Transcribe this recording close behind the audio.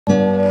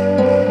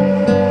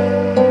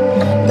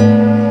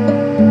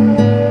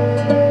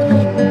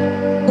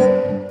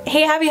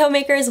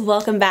homemakers,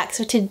 welcome back.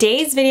 So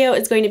today's video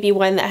is going to be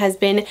one that has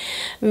been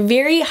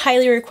very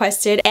highly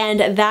requested,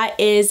 and that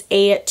is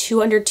a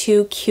 2 under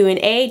 2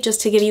 Q&A.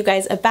 Just to give you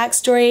guys a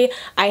backstory,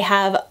 I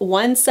have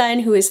one son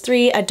who is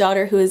 3, a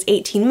daughter who is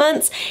 18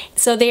 months.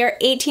 So they are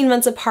 18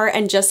 months apart,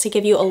 and just to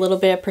give you a little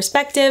bit of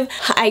perspective,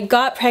 I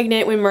got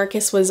pregnant when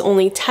Marcus was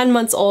only 10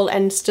 months old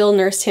and still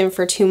nursed him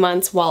for 2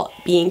 months while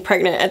being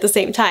pregnant at the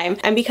same time.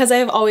 And because I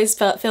have always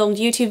filmed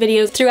YouTube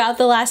videos throughout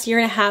the last year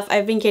and a half,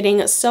 I've been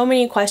getting so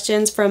many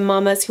questions from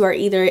mamas who are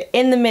either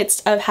in the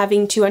midst of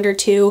having 2 under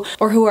 2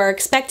 or who are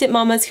expectant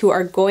mamas who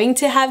are going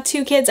to have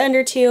 2 kids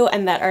under 2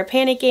 and that are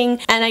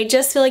panicking. And I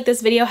just feel like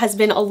this video has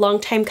been a long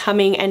time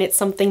coming, and it's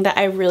something that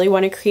I really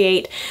want to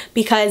create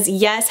because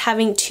yes,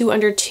 having 2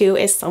 under 2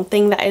 is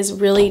something that is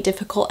really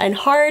difficult and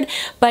hard,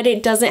 but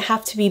it doesn't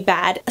have to be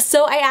bad.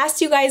 So I asked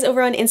you guys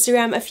over on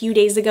Instagram a few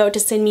days ago to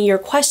send me your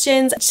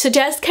questions to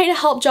just kind of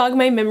help jog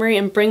my memory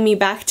and bring me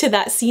back to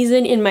that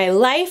season in my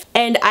life.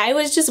 And I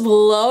was just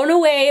blown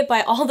away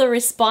by all the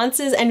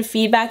responses and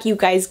feedback you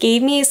guys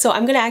gave me. So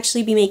I'm going to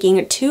actually be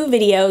making 2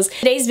 videos.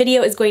 Today's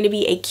video is going to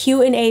be a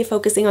Q&A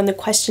focusing on the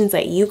questions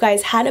that you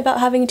guys had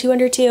about having 2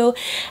 under 2,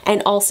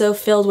 and also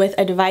filled with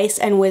advice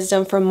and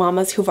wisdom from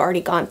mamas who've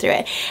already gone through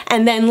it.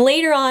 And then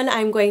later on,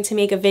 I'm going to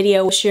make a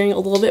video sharing a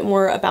little bit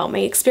more about my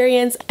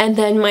experience and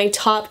then my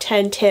top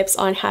 10 tips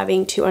on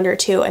having 2 under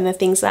 2 and the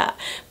things that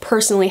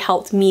personally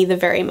helped me the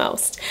very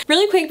most.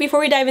 Really quick, before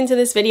we dive into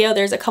this video,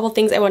 there's a couple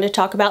things I want to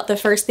talk about. The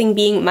first thing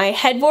being my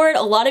headboard.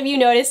 A lot of you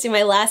noticed in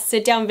my last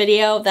sit down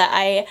video that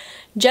I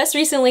just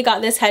recently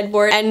got this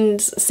headboard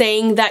and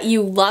saying that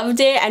you loved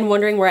it and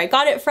wondering where I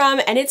got it from,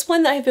 and it's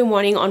one that I've been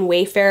wanting on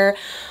Wayfair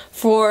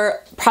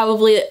for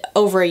probably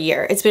over a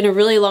year. It's been a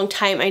really long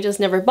time. I just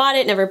never bought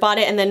it,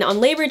 and then on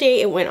Labor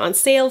Day it went on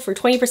sale for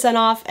 20%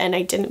 off and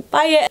I didn't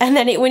buy it, and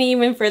then it went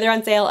even further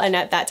on sale, and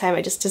at that time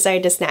I just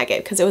decided to snag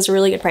it because it was a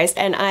really good price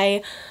and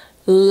I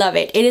love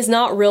it. It is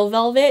not real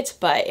velvet,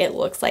 but it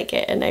looks like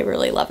it and I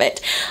really love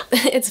it.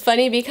 It's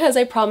funny because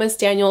I promised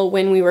Daniel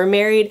when we were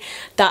married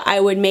that I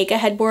would make a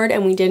headboard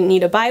and we didn't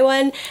need to buy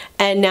one,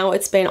 and now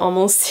it's been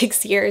almost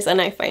 6 years and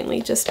I finally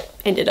just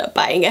ended up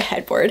buying a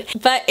headboard.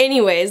 But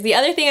anyways, the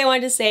other thing I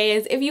wanted to say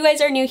is if you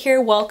guys are new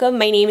here, welcome.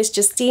 My name is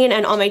Justine,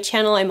 and on my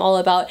channel I'm all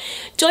about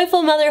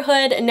joyful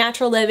motherhood,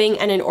 natural living,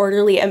 and an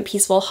orderly and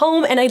peaceful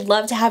home, and I'd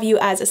love to have you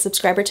as a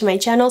subscriber to my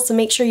channel, so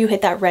make sure you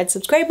hit that red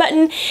subscribe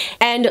button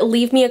and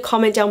leave me a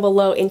comment down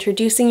below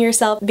introducing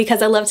yourself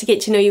because I love to get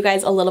to know you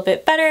guys a little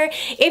bit better.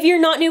 If you're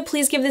not new,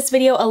 please give this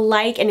video a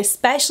like, and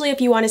especially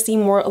if you want to see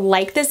more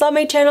like this on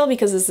my channel,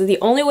 because this is the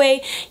only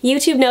way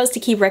YouTube knows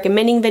to keep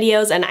recommending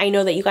videos, and I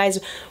know that you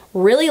guys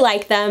really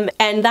like them,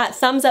 and that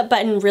thumbs up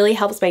button really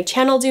helps my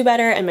channel do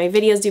better and my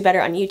videos do better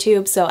on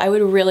YouTube. So I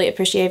would really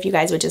appreciate if you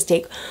guys would just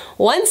take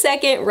 1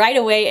 second right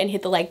away and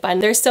hit the like button.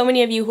 There's so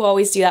many of you who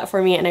always do that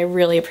for me and I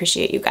really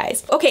appreciate you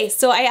guys. Okay,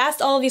 so I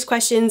asked all of these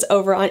questions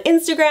over on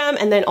Instagram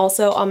and then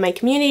also on my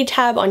community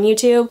tab on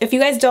YouTube. If you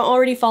guys don't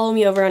already follow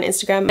me over on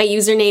Instagram, my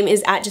username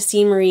is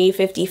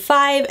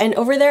 @JustineMarie55, and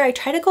over there I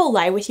try to go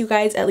live with you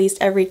guys at least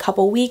every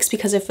couple weeks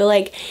because I feel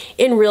like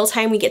in real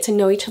time we get to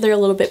know each other a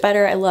little bit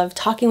better. I love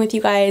talking with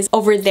you guys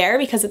over there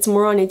because it's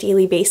more on a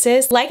daily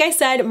basis. Like I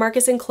said,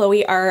 Marcus and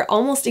Chloe are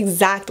almost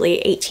exactly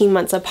 18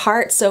 months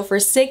apart, so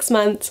for 6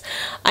 months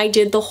I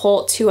did the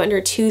whole 2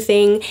 under 2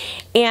 thing,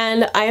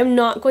 and I am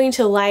not going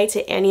to lie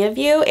to any of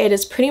you, it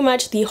is pretty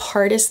much the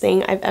hardest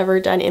thing I've ever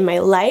done in my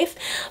life,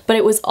 but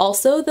it was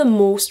also the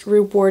most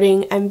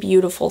rewarding and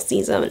beautiful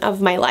season of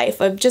my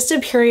life, of just a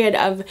period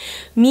of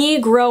me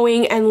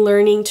growing and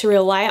learning to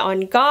rely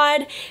on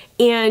God,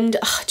 and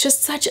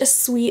just such a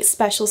sweet,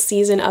 special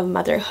season of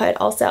motherhood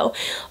also.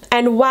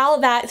 And while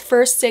that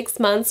first 6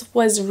 months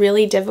was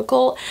really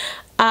difficult,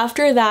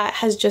 after that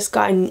has just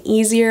gotten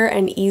easier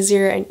and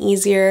easier and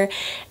easier.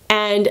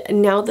 And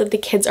now that the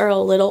kids are a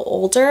little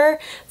older,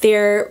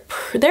 they're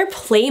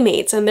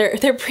playmates, and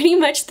they're pretty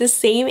much the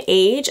same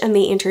age, and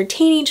they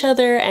entertain each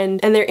other, and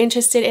they're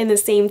interested in the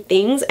same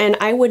things, and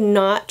I would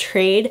not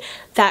trade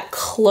that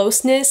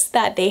closeness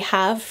that they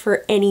have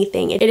for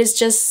anything. It is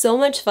just so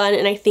much fun,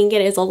 and I think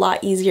it is a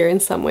lot easier in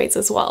some ways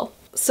as well.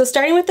 So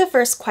starting with the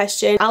first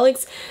question,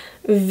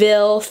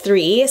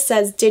 Alexville3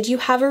 says, did you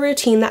have a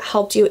routine that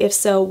helped you? If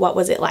so, what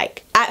was it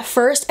like? At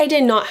first, I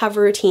did not have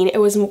a routine. It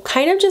was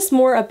kind of just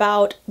more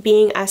about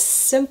being as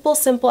simple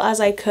as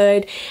I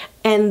could,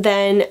 and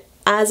then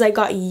as I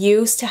got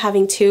used to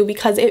having 2,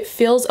 because it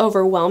feels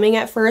overwhelming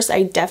at first,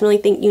 I definitely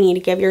think you need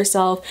to give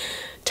yourself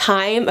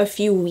time, a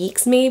few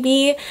weeks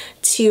maybe,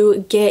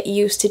 to get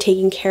used to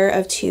taking care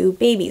of 2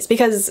 babies,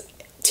 because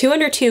 2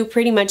 under 2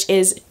 pretty much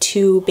is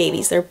 2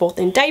 babies. They're both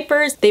in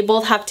diapers. They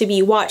both have to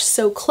be watched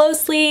so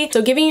closely.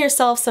 So giving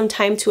yourself some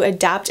time to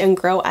adapt and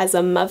grow as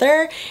a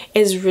mother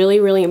is really,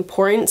 really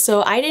important.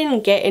 So I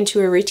didn't get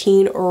into a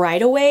routine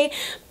right away,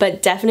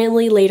 but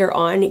definitely later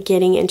on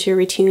getting into a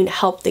routine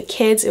helped the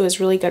kids. It was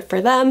really good for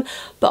them,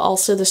 but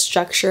also the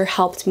structure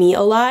helped me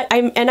a lot.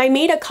 I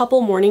made a couple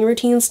morning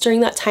routines during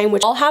that time,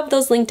 which I'll have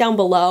those linked down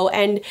below.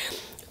 And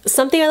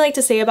Something I like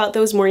to say about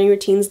those morning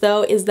routines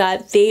though is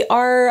that they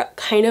are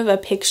kind of a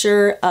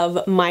picture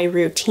of my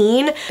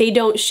routine. They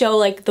don't show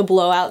like the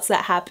blowouts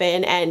that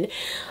happen and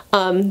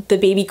the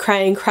baby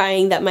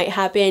crying that might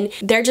happen.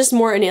 They're just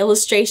more an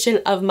illustration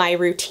of my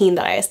routine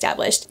that I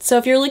established. So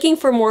if you're looking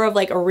for more of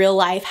like a real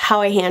life how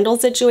I handle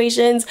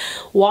situations,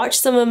 watch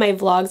some of my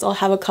vlogs. I'll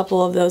have a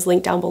couple of those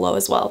linked down below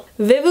as well.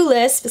 Vivu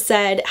Lisp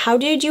said, how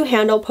did you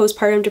handle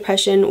postpartum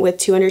depression with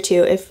 2 under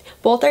 2 if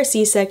both are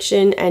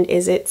C-section, and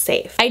is it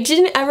safe? I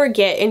didn't ever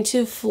get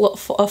into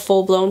a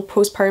full-blown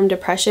postpartum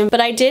depression,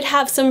 but I did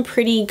have some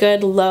pretty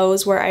good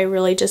lows where I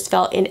really just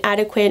felt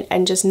inadequate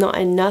and just not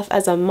enough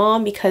as a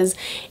mom, because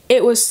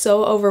it was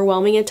so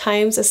overwhelming at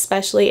times,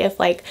 especially if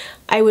like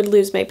I would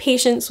lose my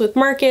patience with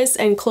Marcus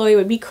and Chloe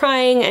would be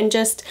crying, and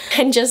just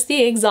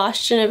the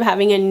exhaustion of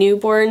having a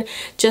newborn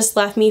just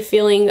left me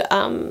feeling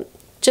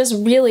just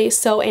really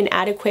so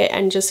inadequate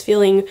and just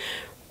feeling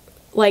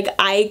like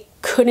I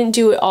couldn't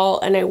do it all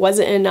and I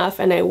wasn't enough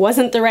and I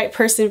wasn't the right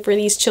person for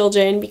these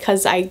children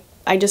because I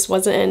just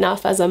wasn't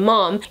enough as a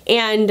mom.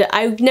 And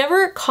I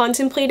never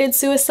contemplated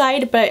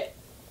suicide, but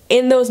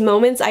in those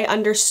moments I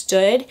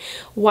understood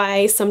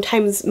why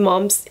sometimes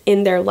moms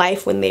in their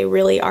life, when they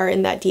really are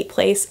in that deep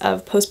place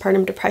of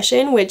postpartum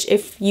depression, which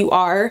if you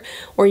are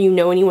or you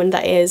know anyone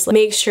that is,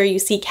 make sure you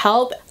seek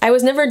help. I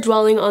was never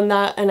dwelling on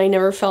that and I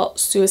never felt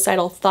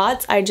suicidal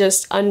thoughts. I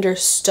just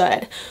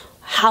understood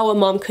how a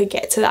mom could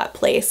get to that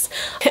place.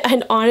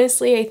 And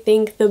honestly, I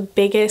think the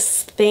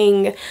biggest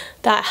thing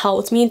that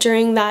helped me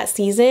during that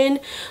season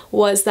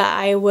was that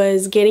I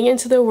was getting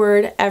into the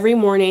Word every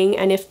morning,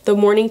 and if the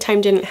morning time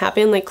didn't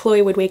happen, like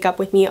Chloe would wake up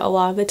with me a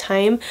lot of the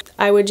time,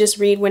 I would just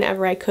read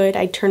whenever I could.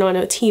 I'd turn on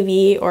a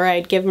TV or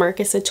I'd give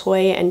Marcus a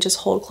toy and just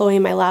hold Chloe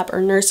in my lap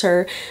or nurse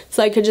her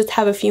so I could just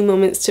have a few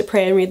moments to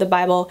pray and read the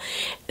Bible.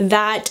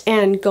 That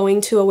and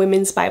going to a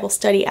women's Bible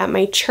study at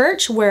my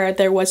church where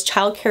there was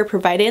childcare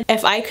provided.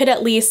 If I could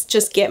at least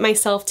just get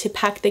myself to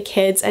pack the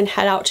kids and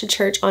head out to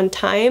church on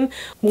time,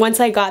 once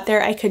I got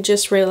there I could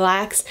just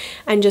relax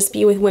and just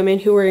be with women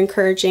who were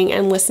encouraging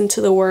and listen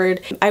to the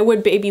Word. I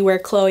would baby wear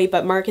Chloe,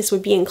 but Marcus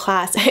would be in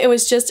class. It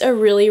was just a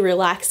really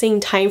relaxing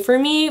time for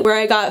me where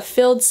I got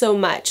filled so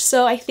much.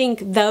 So I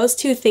think those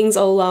two things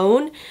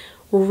alone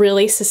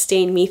really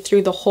sustained me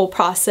through the whole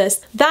process.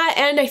 That,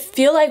 and I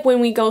feel like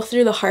when we go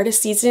through the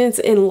hardest seasons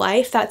in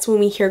life, that's when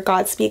we hear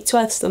God speak to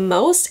us the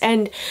most.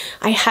 And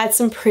I had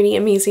some pretty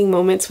amazing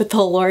moments with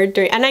the Lord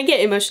during, and I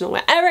get emotional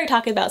whenever I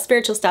talk about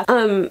spiritual stuff.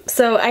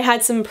 So I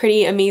had some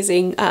pretty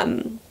amazing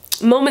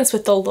moments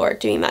with the Lord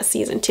during that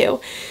season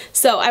too.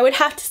 So I would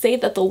have to say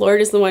that the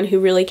Lord is the one who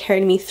really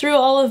carried me through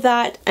all of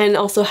that, and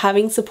also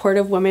having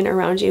supportive women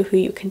around you who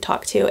you can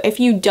talk to. If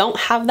you don't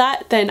have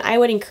that, then I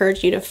would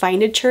encourage you to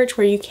find a church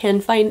where you can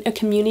find a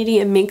community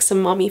and make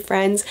some mommy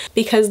friends,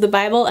 because the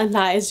Bible and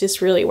that is just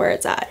really where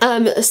it's at.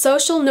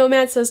 Social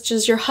Nomad says,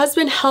 does your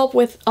husband help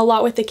with a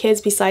lot with the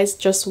kids besides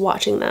just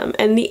watching them?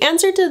 And the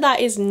answer to that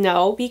is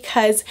no,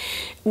 because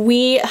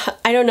I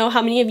don't know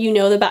how many of you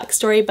know the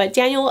backstory, but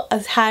Daniel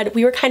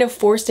we were kind of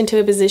forced into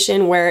a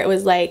position where it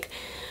was like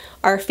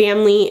our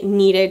family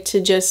needed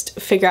to just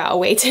figure out a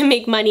way to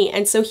make money,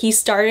 and so he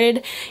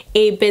started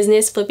a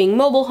business flipping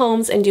mobile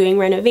homes and doing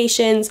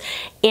renovations.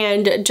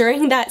 And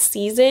during that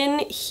season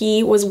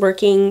he was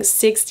working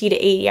 60 to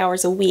 80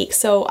 hours a week,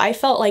 so I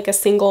felt like a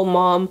single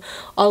mom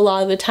a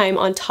lot of the time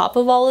on top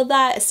of all of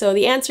that. So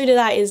the answer to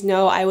that is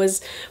no. I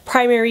was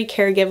primary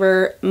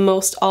caregiver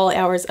most all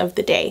hours of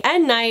the day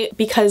and night,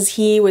 because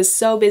he was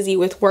so busy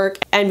with work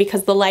and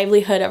because the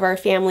livelihood of our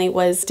family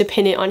was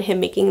dependent on him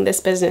making this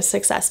business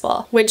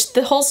successful, which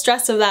the whole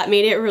stress of that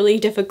made it really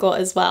difficult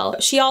as well.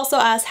 She also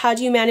asked, how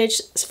do you manage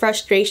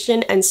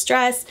frustration and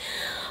stress?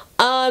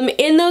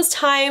 In those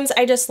times,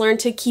 I just learned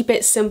to keep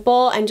it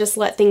simple and just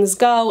let things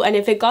go. And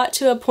if it got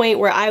to a point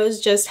where I was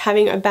just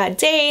having a bad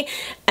day,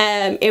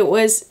 it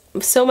was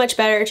so much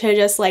better to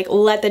just like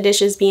let the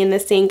dishes be in the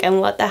sink and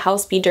let the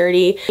house be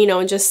dirty, you know,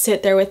 and just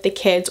sit there with the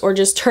kids, or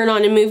just turn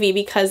on a movie,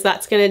 because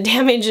that's gonna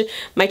damage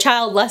my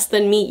child less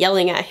than me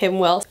yelling at him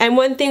will. And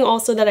one thing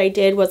also that I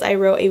did was I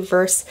wrote a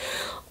verse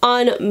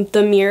on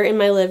the mirror in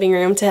my living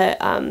room to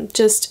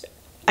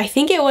I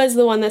think it was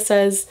the one that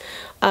says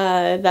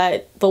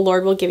that the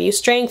Lord will give you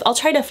strength. I'll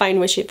try to find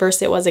which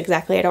verse it was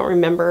exactly, I don't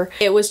remember.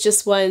 It was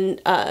just one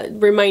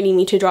reminding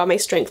me to draw my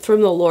strength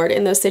from the Lord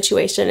in those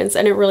situations,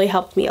 and it really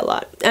helped me a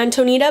lot.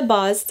 Antonita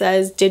Boz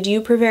says, did you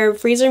prepare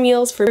freezer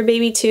meals for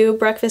baby too,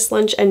 breakfast,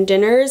 lunch, and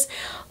dinners?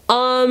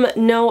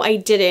 No, I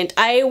didn't.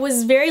 I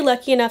was very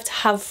lucky enough to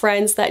have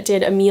friends that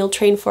did a meal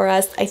train for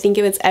us. I think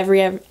it was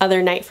every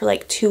other night for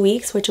like 2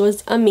 weeks, which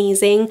was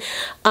amazing.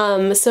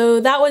 So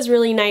that was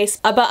really nice.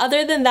 But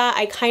other than that,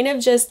 I kind of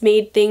just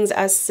made things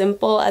as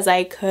simple as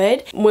I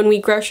could. When we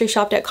grocery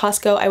shopped at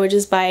Costco, I would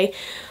just buy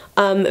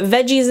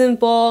veggies in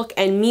bulk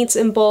and meats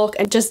in bulk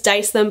and just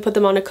dice them, put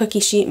them on a cookie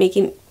sheet,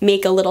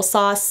 make a little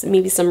sauce,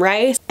 maybe some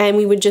rice, and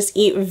we would just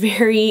eat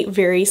very,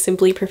 very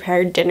simply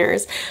prepared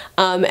dinners.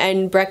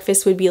 And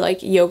breakfast would be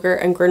like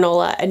yogurt and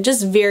granola and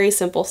just very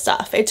simple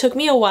stuff. It took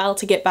me a while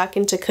to get back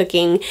into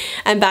cooking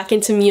and back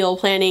into meal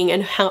planning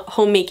and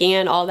homemaking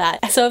and all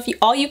that. So if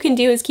all you can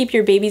do is keep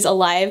your babies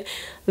alive,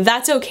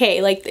 that's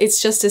okay. Like,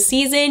 it's just a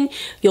season.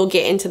 You'll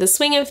get into the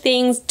swing of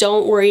things.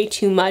 Don't worry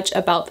too much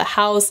about the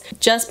house.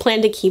 Just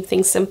plan to keep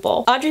things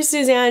simple. Audrey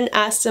Suzanne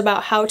asked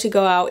about how to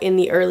go out in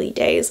the early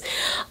days.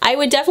 I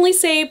would definitely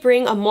say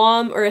bring a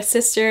mom or a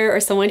sister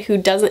or someone who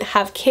doesn't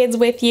have kids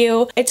with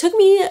you. It took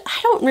me, I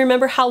don't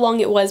remember how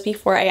long it was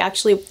before I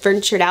actually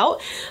ventured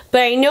out,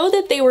 but I know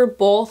that they were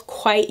both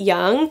quite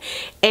young,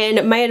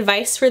 and my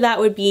advice for that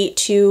would be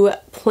to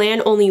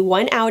plan only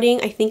one outing.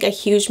 I think a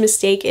huge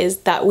mistake is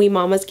that we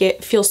mamas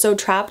feel so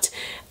trapped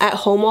at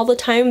home all the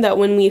time that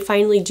when we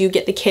finally do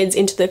get the kids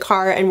into the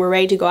car and we're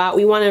ready to go out,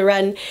 we want to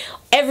run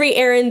every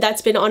errand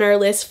that's been on our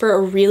list for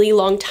a really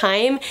long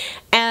time,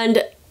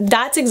 and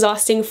that's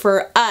exhausting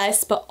for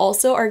us, but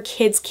also our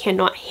kids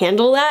cannot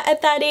handle that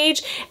at that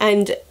age,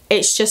 and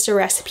it's just a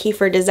recipe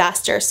for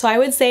disaster. So I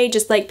would say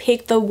just like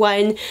pick the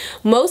one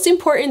most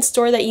important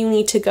store that you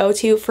need to go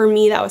to. For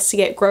me, that was to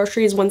get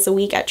groceries once a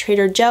week at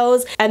Trader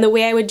Joe's, and the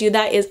way I would do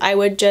that is I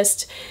would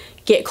just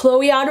get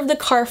Chloe out of the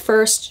car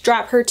first,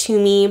 strap her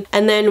to me,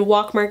 and then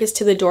walk Marcus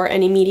to the door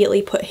and immediately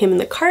put him in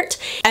the cart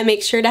and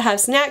make sure to have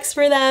snacks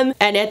for them.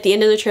 And at the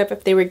end of the trip,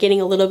 if they were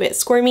getting a little bit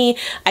squirmy,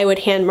 I would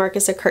hand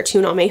Marcus a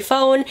cartoon on my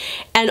phone.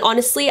 And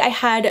honestly, I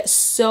had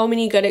so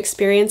many good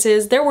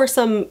experiences. There were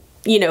some,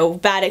 you know,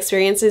 bad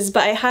experiences,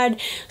 but I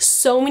had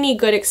so many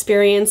good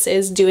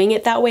experiences doing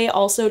it that way.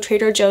 Also,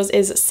 Trader Joe's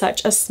is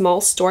such a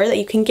small store that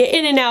you can get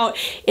in and out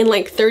in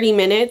like 30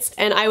 minutes,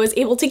 and I was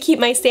able to keep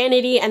my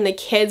sanity, and the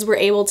kids were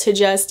able to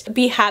just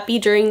be happy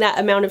during that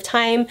amount of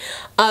time.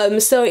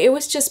 So it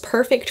was just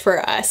perfect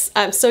for us.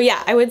 So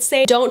yeah, I would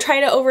say don't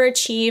try to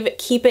overachieve,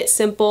 keep it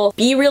simple,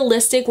 be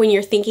realistic when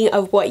you're thinking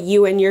of what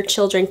you and your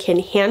children can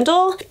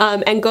handle,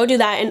 and go do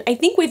that. And I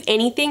think with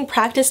anything,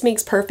 practice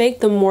makes perfect.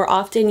 The more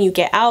often you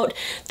get out,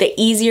 the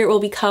easier it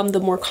will become, the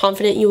more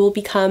confident you will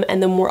become,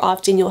 and the more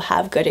often you'll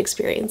have good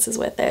experiences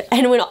with it.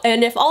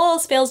 And if all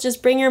else fails,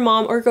 just bring your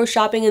mom or go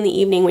shopping in the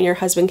evening when your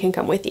husband can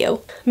come with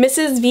you.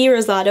 Mrs. V.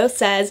 Rosado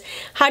says,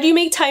 how do you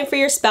make time for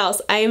your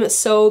spouse? I am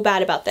so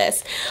bad about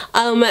this.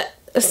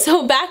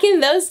 So back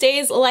in those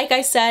days, like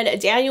I said,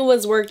 Daniel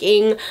was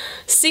working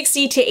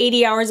 60 to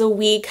 80 hours a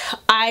week.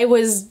 I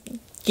was,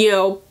 you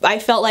know, I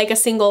felt like a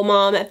single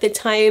mom at the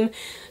time.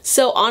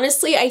 So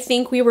honestly, I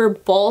think we were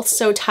both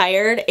so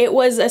tired. It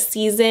was a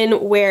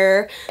season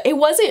where it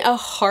wasn't a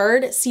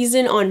hard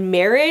season on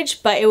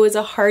marriage, but it was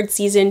a hard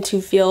season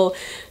to feel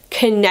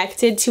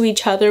connected to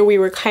each other. We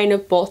were kind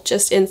of both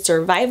just in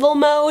survival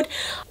mode.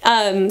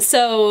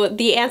 So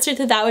the answer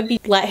to that would be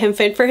let him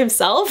fend for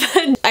himself.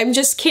 I'm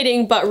just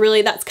kidding, but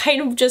really that's kind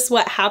of just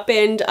what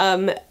happened.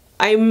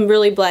 I'm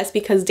really blessed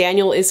because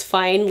Daniel is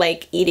fine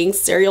like eating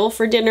cereal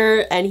for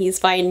dinner, and he's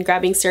fine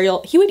grabbing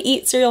cereal. He would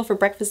eat cereal for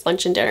breakfast,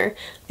 lunch, and dinner.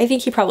 I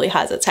think he probably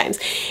has at times.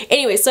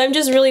 Anyway, so I'm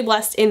just really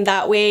blessed in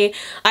that way.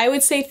 I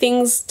would say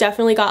things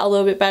definitely got a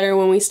little bit better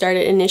when we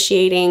started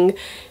initiating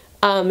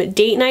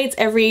date nights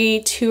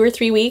every 2 or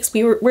 3 weeks.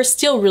 We're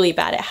still really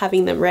bad at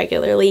having them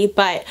regularly,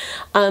 but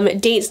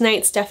date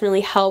nights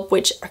definitely help,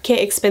 which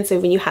get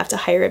expensive when you have to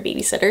hire a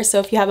babysitter. So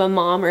if you have a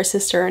mom or a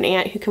sister or an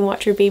aunt who can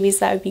watch your babies,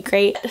 that would be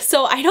great.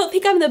 So I don't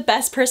think I'm the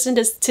best person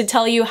to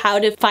tell you how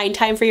to find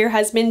time for your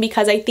husband,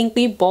 because I think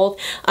we both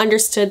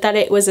understood that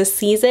it was a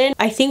season.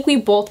 I think we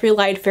both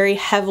relied very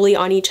heavily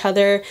on each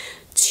other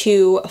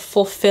to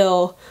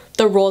fulfill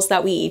the roles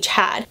that we each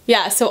had.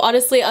 Yeah, so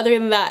honestly, other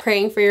than that,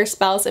 praying for your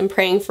spouse and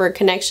praying for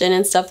connection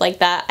and stuff like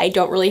that, I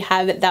don't really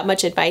have that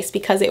much advice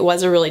because it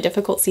was a really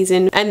difficult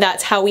season, and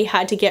that's how we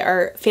had to get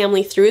our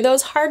family through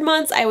those hard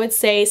months. I would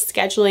say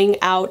scheduling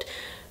out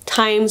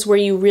times where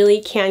you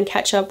really can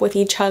catch up with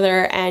each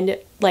other and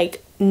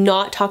like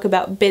not talk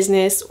about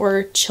business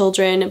or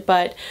children,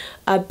 but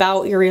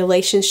about your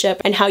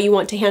relationship and how you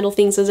want to handle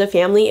things as a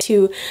family,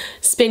 to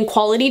spend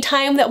quality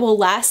time that will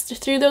last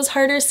through those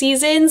harder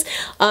seasons.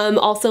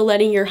 Also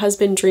letting your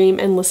husband dream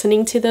and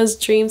listening to those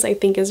dreams, I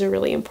think, is a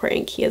really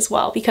important key as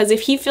well, because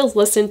if he feels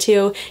listened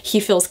to, he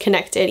feels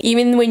connected,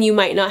 even when you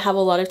might not have a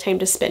lot of time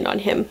to spend on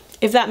him,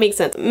 if that makes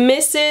sense.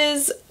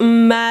 Mrs.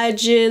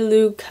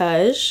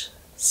 Majilukaj,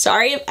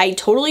 sorry, I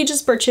totally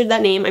just butchered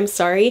that name, I'm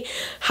sorry.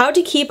 How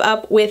to keep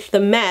up with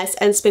the mess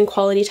and spend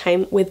quality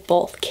time with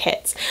both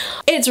kids.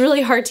 It's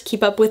really hard to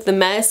keep up with the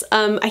mess.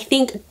 I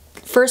think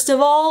first of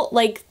all,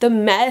 like, the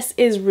mess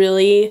is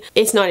really,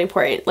 it's not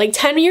important. Like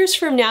 10 years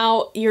from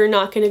now, you're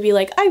not going to be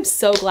like, I'm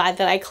so glad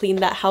that I cleaned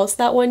that house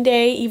that one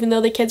day, even though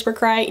the kids were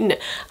crying. No.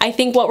 I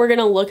think what we're going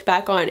to look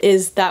back on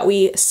is that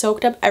we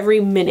soaked up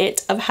every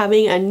minute of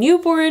having a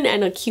newborn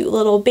and a cute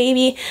little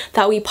baby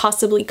that we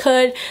possibly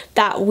could,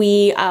 that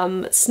we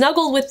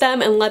snuggled with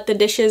them and let the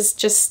dishes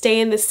just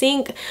stay in the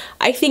sink.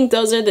 I think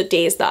those are the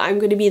days that I'm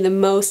going to be the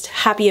most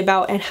happy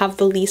about and have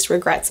the least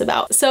regrets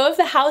about. So if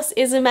the house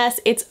is a mess,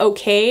 it's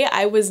okay.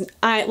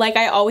 like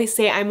I always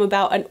say, I'm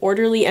about an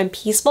orderly and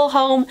peaceful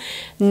home,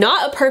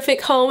 not a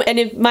perfect home. And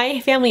if my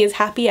family is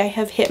happy, I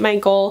have hit my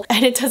goal,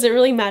 and it doesn't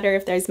really matter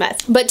if there's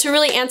mess. But to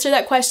really answer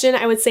that question,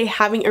 I would say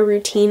having a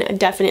routine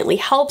definitely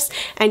helps,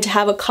 and to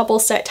have a couple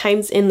set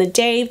times in the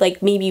day,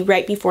 like maybe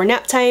right before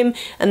nap time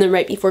and then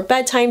right before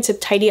bedtime to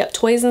tidy up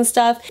toys and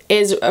stuff,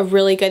 is a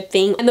really good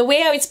thing. And the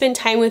way I would spend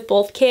time with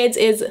both kids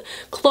is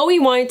Chloe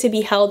wanted to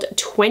be held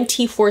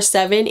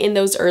 24/7 in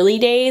those early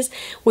days,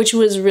 which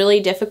was really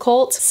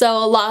difficult. So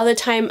a lot of the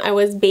time I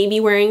was baby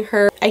wearing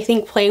her. I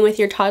think playing with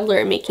your toddler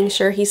and making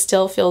sure he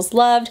still feels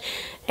loved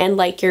and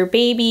like your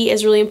baby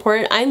is really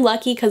important. I'm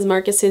lucky because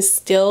Marcus is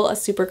still a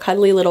super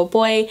cuddly little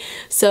boy,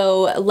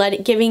 so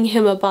giving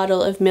him a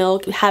bottle of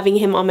milk, having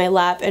him on my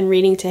lap, and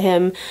reading to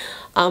him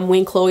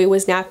when Chloe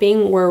was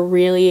napping were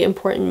really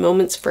important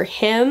moments for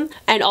him,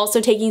 and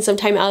also taking some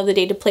time out of the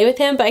day to play with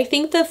him. But I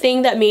think the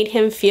thing that made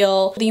him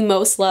feel the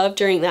most loved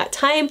during that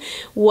time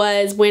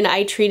was when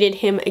I treated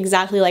him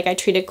exactly like I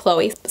treated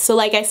Chloe. So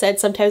like I said,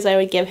 sometimes I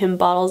would give him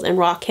bottles and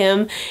rock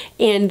him,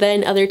 and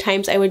then other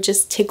times I would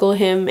just tickle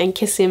him and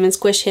kiss him and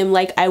squish him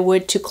like I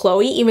would to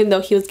Chloe, even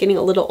though he was getting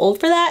a little old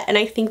for that. And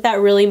I think that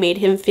really made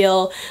him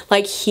feel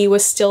like he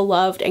was still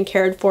loved and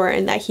cared for,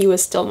 and that he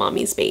was still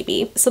mommy's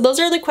baby. So those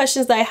are the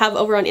questions that I have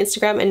over on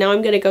Instagram, and now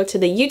I'm gonna go to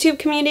the YouTube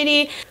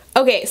community.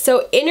 Okay,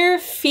 so Inner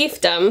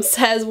Fiefdom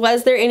says,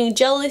 was there any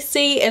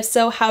jealousy? If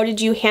so, how did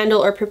you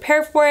handle or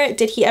prepare for it?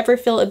 Did he ever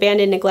feel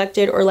abandoned,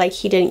 neglected, or like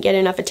he didn't get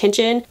enough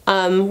attention?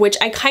 Which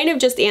I kind of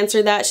just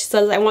answered that. She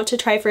says, I want to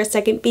try for a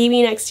second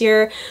baby next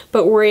year,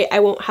 but worry I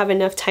won't have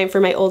enough time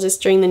for my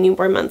oldest during the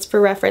newborn months.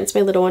 For reference,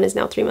 my little one is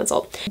now 3 months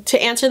old.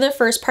 To answer the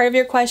first part of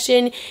your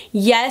question,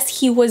 yes,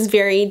 he was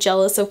very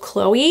jealous of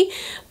Chloe,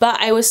 but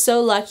I was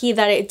so lucky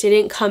that it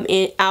didn't come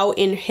out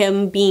in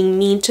him being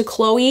mean to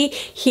Chloe.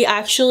 He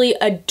actually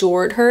adored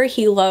her.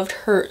 He loved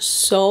her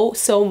so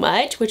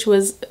much, which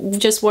was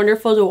just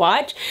wonderful to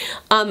watch.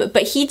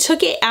 But he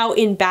took it out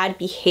in bad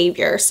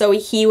behavior. So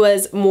he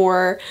was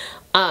more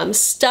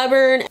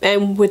stubborn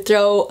and would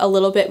throw a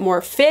little bit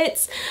more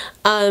fits,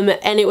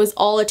 and it was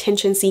all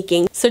attention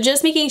seeking. So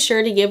just making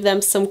sure to give them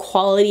some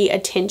quality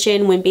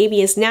attention when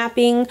baby is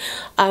napping,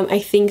 I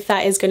think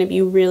that is going to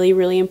be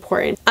really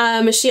important.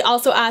 She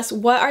also asked,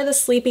 what are the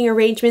sleeping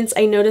arrangements?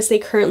 I noticed they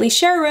currently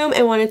share a room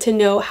and wanted to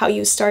know how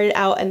you started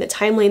out and the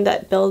timeline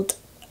that built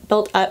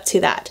up to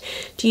that.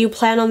 Do you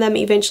plan on them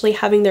eventually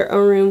having their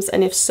own rooms,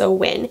 and if so,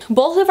 when?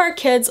 Both of our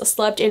kids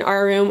slept in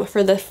our room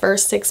for the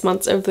first 6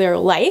 months of their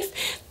life.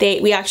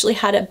 We actually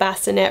had a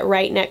bassinet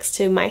right next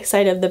to my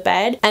side of the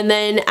bed, and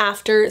then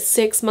after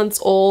 6 months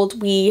old,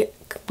 we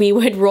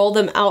would roll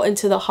them out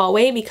into the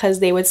hallway because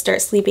they would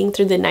start sleeping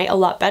through the night a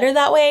lot better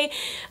that way.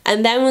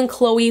 And then when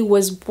Chloe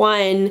was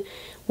 1,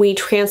 we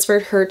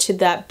transferred her to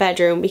that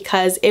bedroom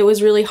because it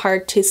was really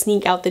hard to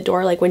sneak out the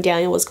door like when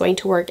Daniel was going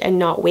to work and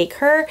not wake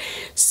her.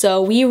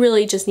 So we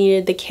really just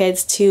needed the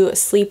kids to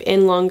sleep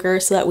in longer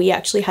so that we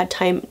actually had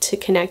time to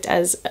connect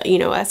as, you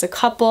know, as a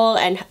couple,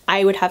 and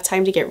I would have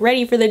time to get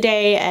ready for the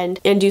day and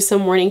do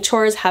some morning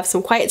chores, have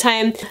some quiet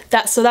time.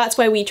 So that's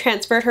why we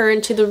transferred her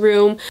into the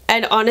room.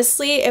 And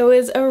honestly, it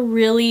was a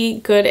really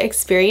good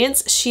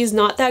experience. She's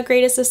not that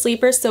great as a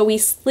sleeper, so we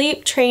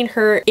sleep trained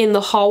her in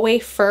the hallway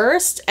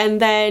first,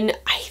 and then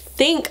I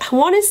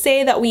want to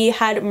say that we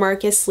had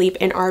Marcus sleep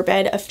in our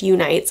bed a few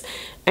nights,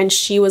 and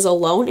she was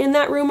alone in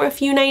that room a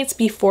few nights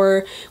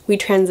before we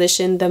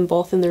transitioned them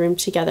both in the room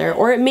together.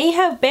 Or it may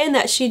have been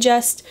that she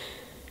just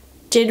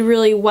did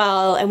really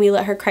well and we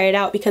let her cry it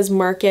out, because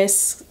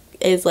Marcus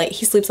is like,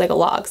 he sleeps like a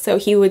log, so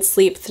he would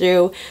sleep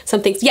through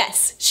some things.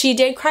 Yes, she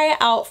did cry it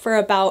out for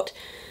about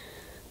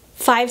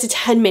 5 to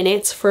 10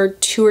 minutes for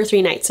 2 or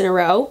 3 nights in a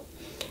row.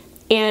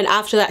 And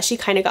after that, she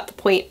kind of got the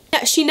point.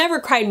 She never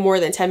cried more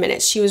than 10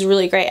 minutes. She was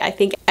really great. I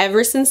think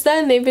ever since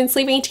then, they've been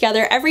sleeping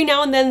together. Every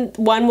now and then,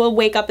 one will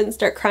wake up and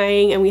start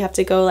crying, and we have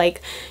to go,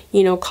 like,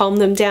 you know, calm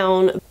them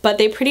down. But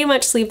they pretty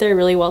much sleep there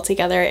really well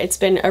together. It's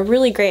been a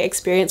really great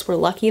experience. We're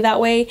lucky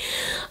that way.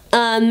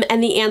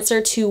 And the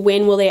answer to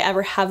when will they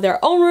ever have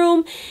their own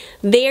room,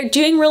 they are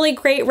doing really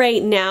great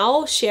right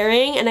now,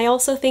 sharing. And I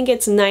also think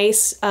it's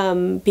nice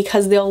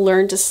because they'll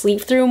learn to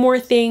sleep through more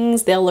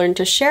things, they'll learn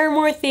to share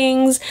more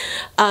things,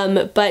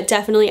 but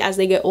definitely as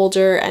they get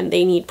older and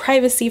they need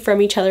privacy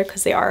from each other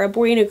because they are a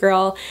boy and a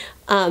girl,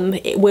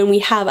 when we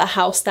have a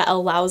house that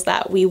allows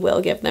that, we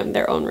will give them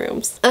their own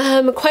rooms.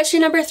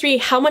 Question number 3,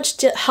 how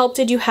much help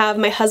did you have?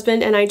 My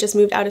husband and I just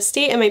moved out of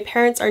state and my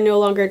parents are no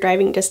longer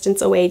driving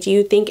distance away. Do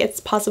you think it's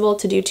possible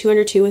to do 2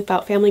 under 2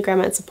 without family,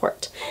 grandma, and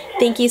support?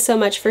 Thank you so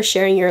much for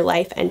sharing your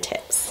life and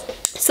tips.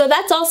 So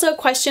that's also a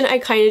question I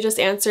kind of just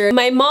answered.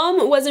 My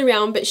mom was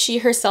around, but she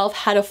herself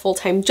had a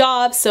full-time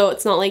job, so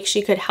it's not like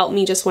she could help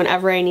me just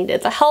whenever I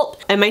needed the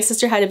help. And my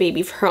sister had a baby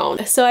of her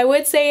own. So I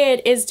would say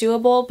it is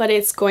doable, but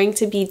it's going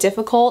to be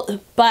difficult,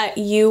 but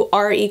you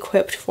are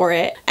equipped for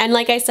it. And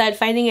like I said,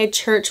 finding a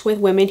church with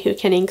women who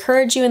can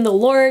encourage you in the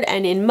Lord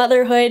and in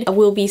motherhood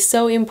will be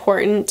so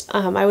important.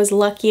 I was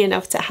lucky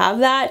enough to have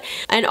that.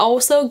 And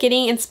also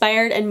getting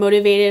inspired and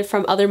motivated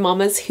from other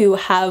mamas who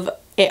have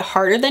it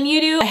harder than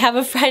you do. I have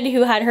a friend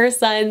who had her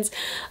sons,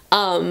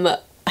 I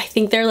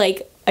think they're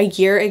like a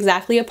year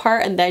exactly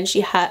apart, and then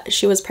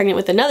she was pregnant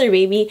with another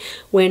baby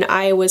when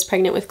I was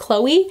pregnant with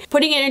Chloe.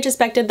 Putting it into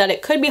perspective that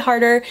it could be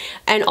harder,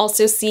 and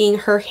also seeing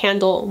her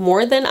handle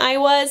more than I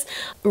was,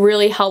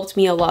 really helped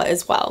me a lot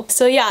as well.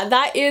 So yeah,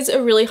 that is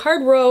a really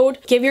hard road.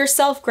 Give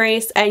yourself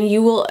grace and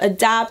you will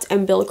adapt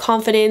and build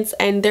confidence,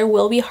 and there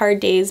will be hard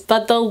days,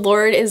 but the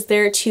Lord is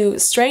there to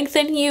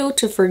strengthen you,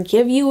 to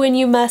forgive you when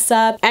you mess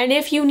up, and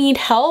if you need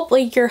help,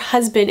 like, your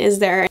husband is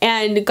there,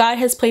 and God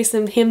has placed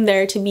him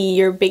there to be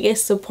your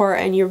biggest support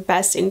and your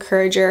best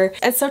encourager.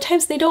 And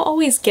sometimes they don't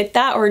always get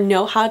that or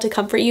know how to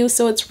comfort you,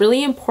 so it's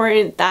really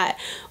important that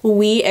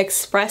we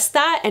express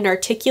that and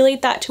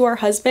articulate that to our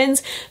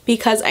husbands,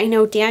 because I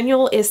know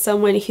Daniel is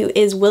someone who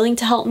is willing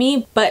to help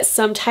me, but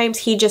sometimes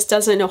he just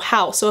doesn't know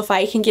how. So if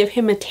I can give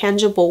him a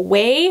tangible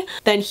way,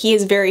 then he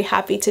is very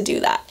happy to do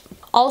that.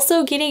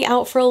 Also, getting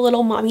out for a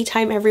little mommy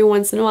time every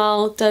once in a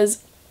while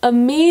does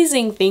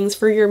amazing things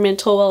for your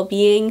mental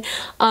well-being.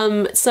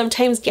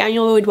 Sometimes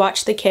Daniel would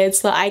watch the kids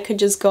so that I could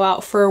just go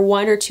out for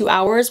 1 or 2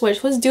 hours,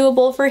 which was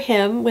doable for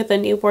him with a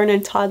newborn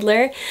and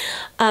toddler.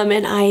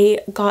 And I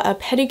got a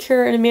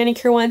pedicure and a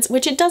manicure once,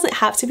 which it doesn't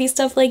have to be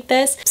stuff like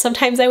this.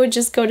 Sometimes I would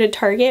just go to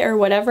Target or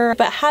whatever,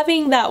 but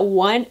having that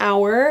 1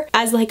 hour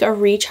as like a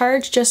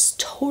recharge just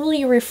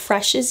totally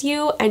refreshes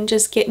you and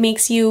just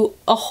makes you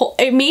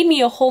it made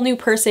me a whole new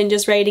person,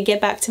 just ready to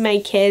get back to my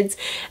kids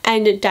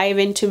and dive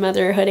into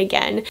motherhood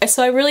again.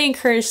 So I really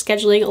encourage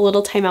scheduling a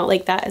little time out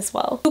like that as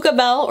well. Luca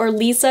Bell or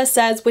Lisa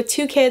says, with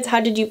 2 kids, how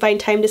did you find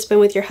time to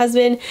spend with your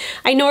husband?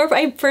 I know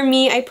for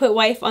me, I put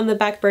wife on the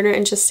back burner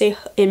and just stay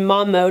in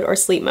mom mode or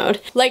sleep mode.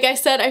 Like I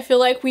said, I feel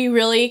like we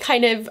really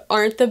kind of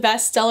aren't the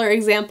best stellar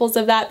examples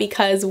of that,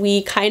 because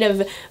we kind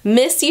of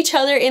missed each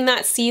other in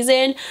that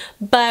season,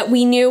 but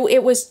we knew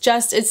it was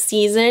just a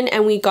season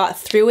and we got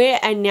through it,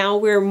 and now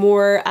we're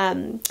more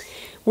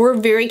we're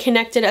very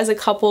connected as a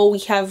couple. We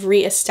have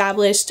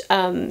re-established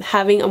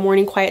having a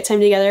morning quiet time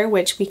together,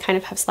 which we kind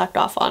of have slacked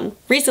off on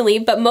recently,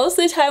 but most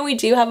of the time we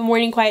do have a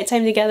morning quiet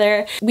time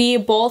together. We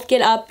both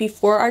get up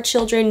before our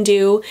children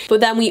do, but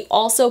then we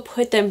also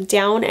put them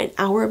down an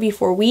hour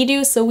before we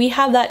do, so we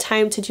have that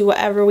time to do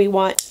whatever we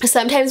want.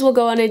 Sometimes we'll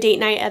go on a date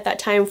night at that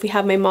time if we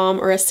have my mom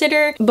or a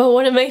sitter, but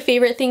one of my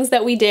favorite things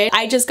that we did,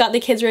 I just got the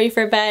kids ready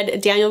for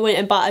bed, Daniel went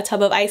and bought a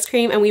tub of ice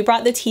cream, and we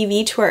brought the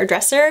TV to our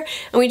dresser,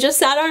 and we just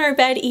sat on our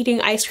bed eating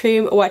ice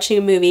cream, watching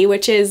a movie,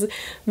 which is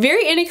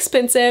very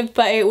inexpensive,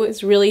 but it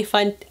was really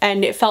fun,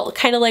 and it felt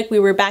kind of like we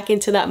were back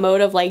into that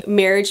mode of like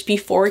marriage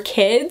before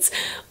kids.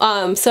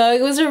 So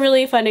it was a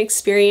really fun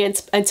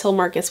experience until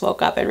Marcus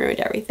woke up and ruined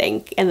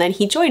everything, and then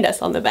he joined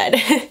us on the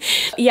bed.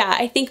 Yeah,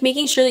 I think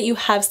making sure that you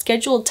have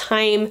scheduled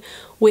time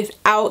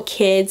without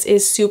kids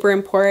is super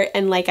important,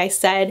 and like I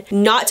said,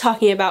 not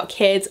talking about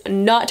kids,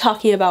 not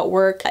talking about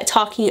work,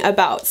 talking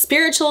about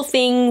spiritual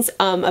things,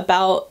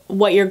 about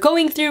what you're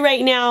going through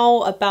right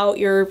now, about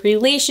your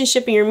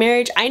relationship and your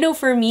marriage. I know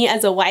for me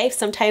as a wife,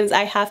 sometimes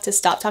I have to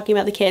stop talking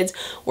about the kids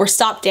or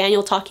stop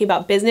Daniel talking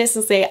about business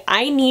and say,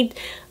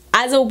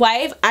 as a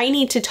wife, I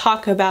need to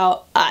talk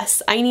about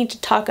us. I need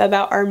to talk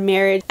about our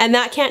marriage, and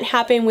that can't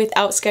happen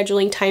without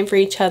scheduling time for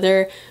each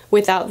other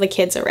without the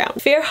kids around.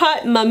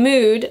 Farhat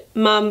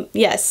Mahmood,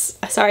 yes,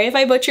 sorry if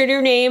I butchered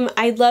your name.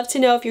 I'd love to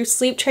know if you're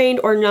sleep trained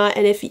or not,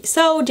 and if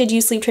so, did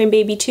you sleep train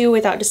baby too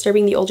without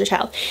disturbing the older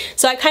child?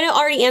 So I kind of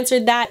already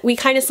answered that. We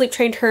kind of sleep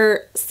trained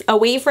her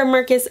away from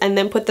Marcus and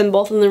then put them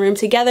both in the room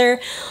together.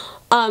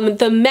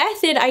 The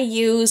method I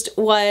used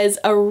was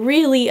a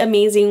really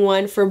amazing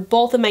one for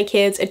both of my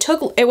kids.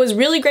 It was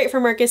really great for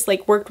Marcus,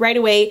 like worked right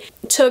away.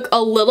 Took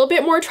a little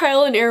bit more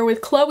trial and error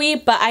with Chloe,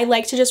 but I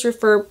like to just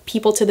refer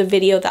people to the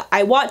video that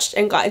I watched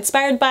and got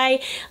inspired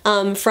by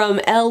from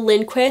Elle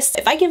Lindquist.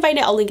 If I can find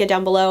it, I'll link it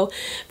down below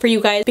for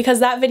you guys, because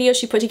that video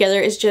she put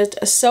together is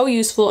just so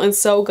useful and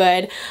so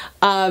good.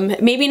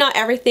 Maybe not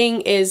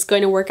everything is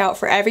going to work out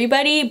for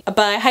everybody, but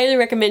I highly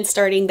recommend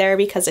starting there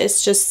because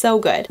it's just so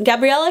good.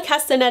 Gabriela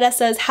Castaneda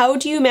says, how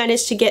do you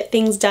manage to get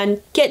things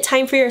done, get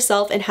time for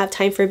yourself, and have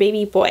time for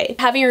baby boy?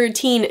 Having a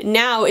routine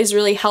now is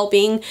really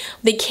helping.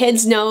 The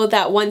kids know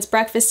that once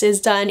breakfast is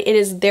done, it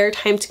is their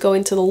time to go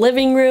into the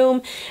living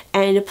room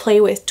and play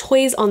with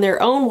toys on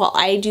their own while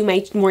I do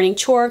my morning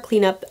chore,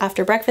 clean up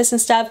after breakfast and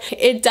stuff.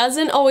 It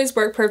doesn't always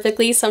work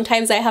perfectly.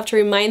 Sometimes I have to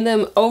remind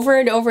them over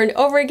and over and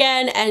over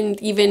again,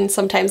 and even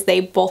sometimes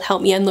they both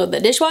help me unload the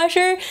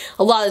dishwasher.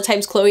 A lot of the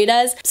times Chloe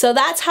does. So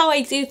that's how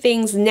I do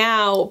things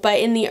now, but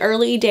in the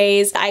early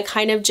days, I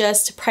kind of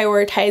just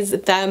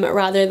prioritize them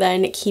rather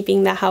than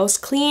keeping the house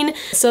clean.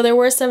 So there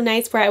were some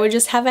nights where I would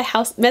just have a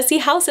messy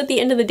house at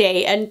the end of the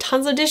day and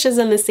tons of dishes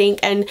in the sink,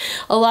 and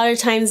a lot of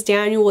times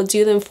Daniel would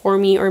do them for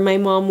me or my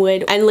mom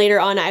would, and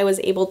later on I was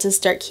able to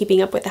start keeping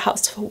up with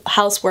the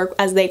housework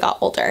as they got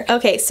older.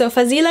 Okay, so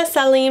Fazila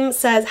Salim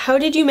says, how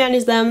did you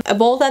manage them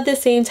both at the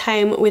same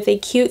time with a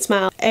cute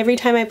smile? Every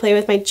time I play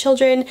with my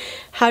children,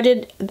 how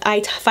did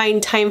I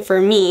find time for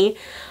me?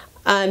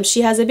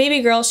 She has a baby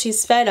girl,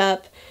 she's fed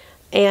up.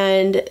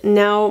 and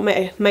now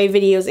my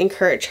videos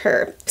encourage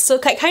her. So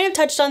I kind of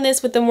touched on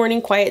this with the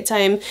morning quiet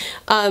time,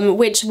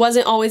 which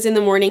wasn't always in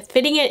the morning.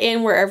 Fitting it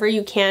in wherever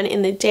you can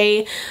in the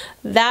day,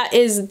 that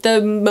is the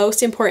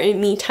most important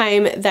me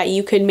time that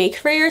you could make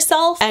for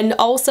yourself. And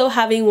also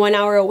having 1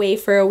 hour away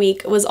for a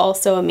week was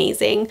also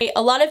amazing.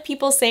 A lot of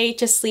people say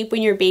to sleep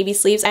when your baby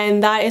sleeps,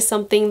 and that is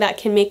something that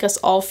can make us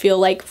all feel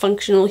like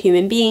functional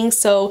human beings.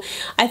 So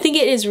I think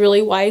it is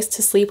really wise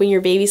to sleep when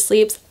your baby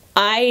sleeps.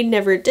 I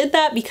never did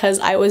that because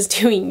I was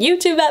doing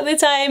YouTube at the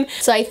time.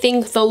 So I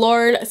think the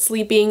Lord,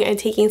 sleeping and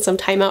taking some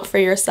time out for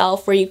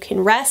yourself where you can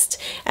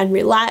rest and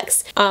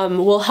relax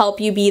will help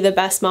you be the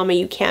best mama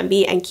you can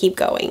be and keep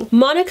going.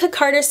 Monica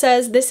Carter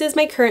says, this is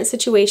my current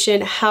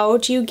situation. How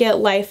do you get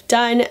life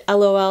done?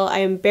 LOL, I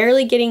am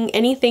barely getting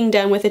anything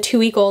done with a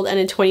 2-week-old and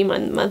a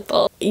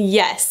 20-month-old.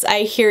 Yes,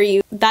 I hear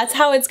you. That's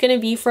how it's gonna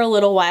be for a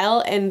little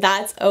while, and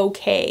that's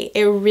okay.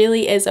 It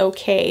really is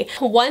okay.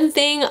 One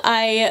thing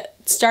I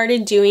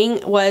started doing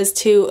was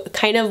to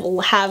kind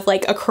of have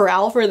like a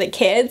corral for the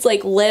kids,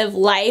 like live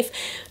life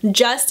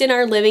just in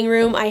our living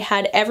room. I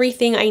had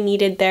everything I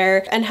needed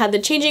there and had the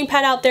changing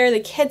pad out there, the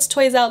kids'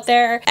 toys out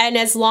there, and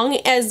as long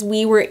as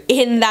we were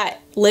in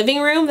that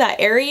living room, that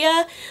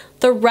area,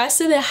 the rest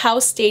of the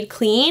house stayed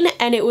clean,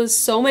 and it was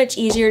so much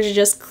easier to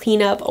just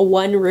clean up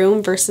one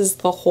room versus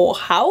the whole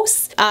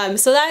house.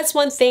 So that's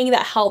one thing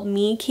that helped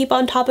me keep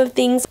on top of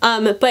things.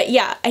 But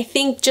yeah, I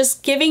think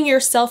just giving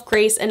yourself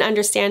grace and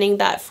understanding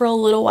that for a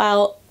little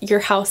while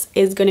your house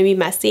is going to be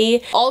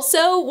messy.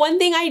 Also, one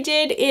thing I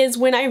did is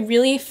when I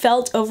really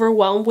felt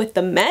overwhelmed with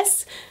the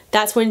mess,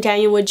 that's when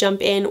Daniel would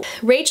jump in.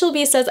 Rachel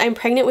B says, I'm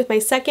pregnant with my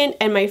second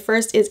and my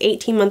first is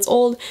 18 months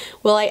old.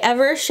 Will I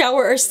ever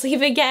shower or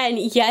sleep again?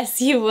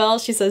 Yes, you will.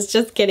 She says,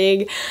 just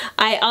kidding.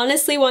 I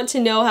honestly want to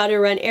know how to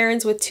run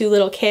errands with 2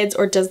 little kids,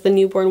 or does the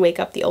newborn wake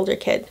up the older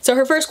kid? So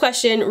her first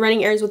question,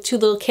 running errands with 2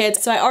 little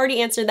kids. So I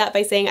already answered that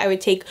by saying I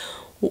would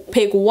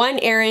pick one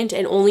errand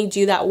and only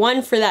do that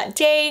one for that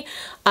day,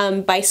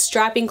 by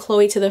strapping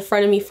Chloe to the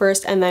front of me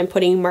first and then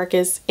putting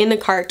Marcus in the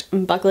cart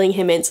and buckling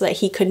him in so that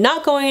he could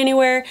not go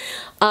anywhere.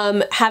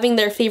 Having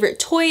their favorite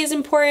toy is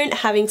important,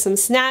 having some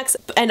snacks,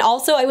 and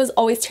also I was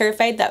always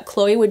terrified that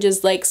Chloe would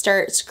just like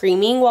start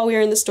screaming while we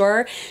were in the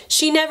store.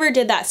 She never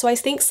did that, so I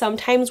think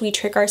sometimes we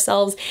trick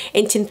ourselves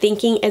into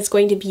thinking it's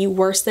going to be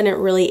worse than it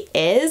really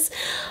is,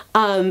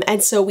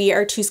 and so we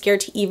are too scared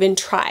to even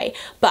try.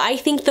 But I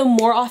think the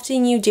more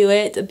often you do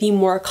it, the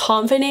more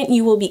confident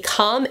you will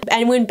become,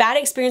 and when bad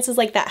experiences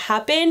like that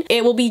happen,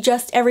 it will be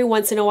just every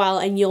once in a while,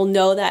 and you'll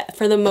know that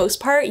for the most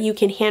part you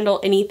can handle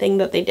anything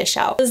that they dish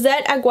out.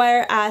 Lizette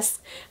Aguirre asks,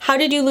 how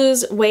did you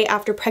lose weight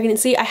after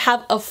pregnancy? I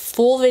have a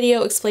full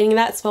video explaining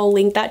that, so I'll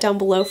link that down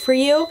below for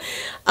you.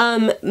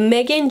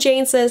 Megan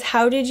Jane says,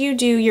 how did you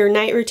do your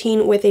night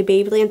routine with a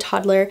baby and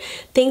toddler?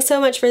 Thanks so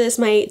much for this.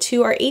 My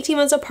 2 are 18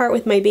 months apart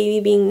with my baby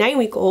being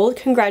 9-week-old.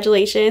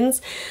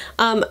 Congratulations.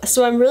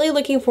 So I'm really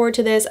looking forward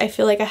to this. I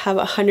feel like I have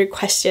 100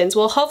 questions.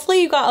 Well,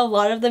 hopefully you got a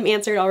lot of them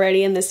answered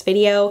already in this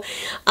video.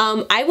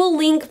 I will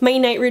link my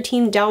night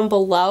routine down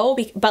below,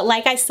 but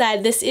like I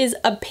said, this is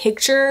a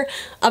picture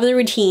of the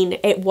routine.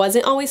 It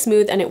wasn't always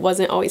smooth and it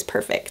wasn't always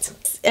perfect.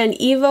 And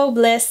Evo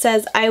Bliss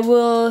says, I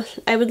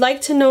would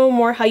like to know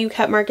more how you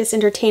kept Marcus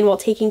entertained while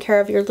taking care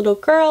of your little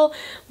girl.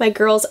 My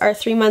girls are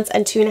 3 months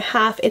and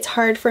 2.5. It's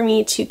hard for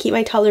me to keep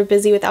my toddler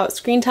busy without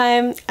screen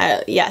time.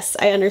 Yes,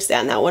 I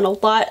understand that one a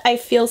lot. I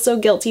feel so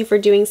guilty for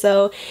doing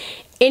so.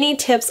 Any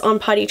tips on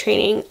potty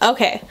training?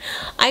 Okay,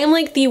 I am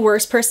like the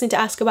worst person to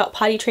ask about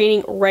potty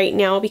training right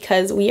now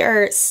because we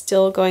are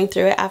still going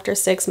through it after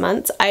 6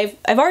 months. I've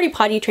already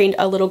potty trained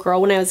a little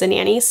girl when I was a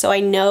nanny, so I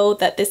know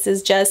that this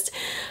is just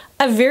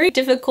a very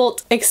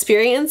difficult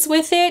experience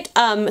with it.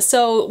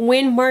 So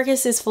when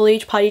Marcus is fully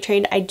potty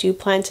trained, I do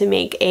plan to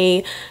make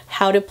a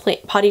how to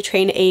potty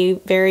train a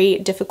very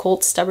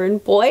difficult, stubborn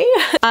boy.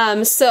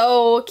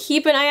 So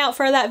keep an eye out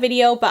for that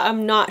video, but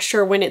I'm not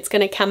sure when it's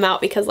gonna come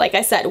out because like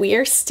I said, we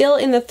are still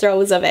in the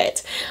throes of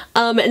it.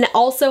 And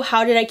also,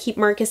 how did I keep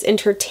Marcus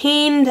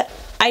entertained?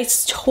 I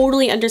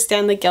totally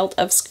understand the guilt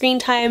of screen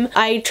time.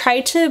 I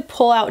tried to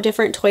pull out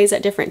different toys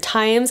at different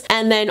times,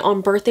 and then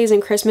on birthdays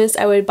and Christmas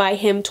I would buy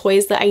him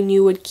toys that I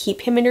knew would keep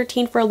him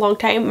entertained for a long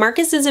time.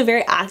 Marcus is a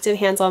very active,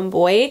 hands-on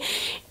boy,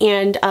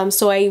 and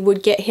so I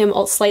would get him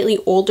slightly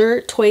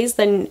older toys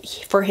than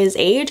for his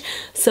age.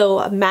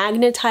 So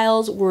magnet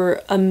tiles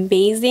were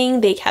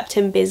amazing. They kept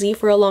him busy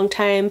for a long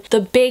time.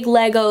 The big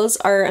Legos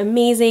are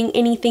amazing,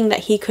 anything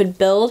that he could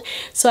build.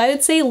 So I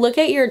would say look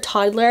at your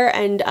toddler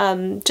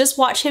and just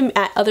watch him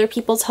at other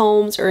people's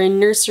homes or in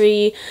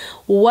nursery,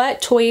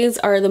 what toys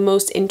are the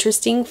most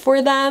interesting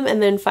for them,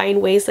 and then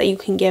find ways that you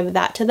can give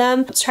that to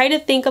them. Try to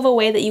think of a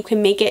way that you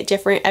can make it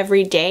different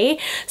every day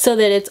so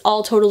that it's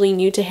all totally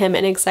new to him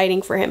and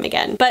exciting for him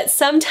again. But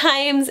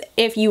sometimes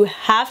if you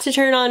have to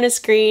turn on a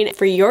screen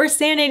for your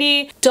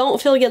sanity,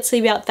 don't feel guilty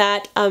about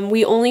that.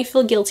 We only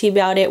feel guilty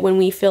about it when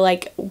we feel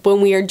like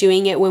when we are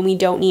doing it when we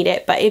don't need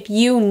it. But if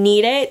you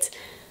need it,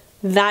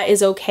 that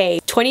is okay.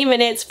 20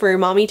 minutes for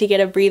mommy to get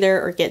a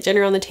breather or get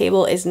dinner on the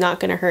table is not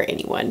gonna hurt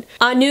anyone.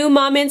 Anu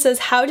Mamin says,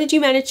 how did you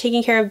manage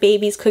taking care of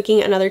babies,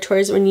 cooking, and other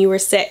chores when you were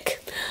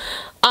sick?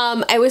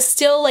 I was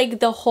still like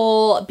the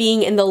whole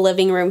being in the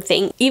living room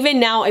thing. Even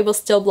now, I will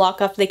still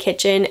block off the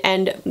kitchen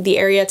and the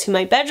area to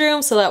my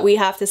bedroom so that we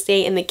have to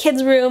stay in the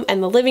kids' room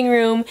and the living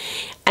room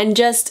and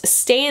just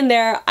stay in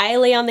there. I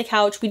lay on the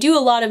couch. We do a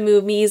lot of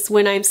movies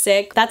when I'm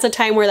sick. That's a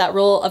time where that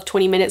rule of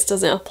 20 minutes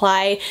doesn't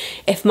apply.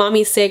 If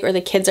mommy's sick or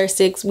the kids are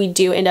sick, we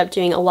do end up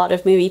doing a lot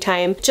of movie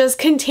time. Just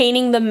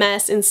containing the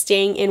mess and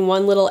staying in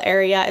one little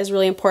area is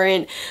really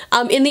important.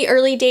 In the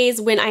early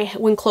days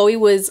when Chloe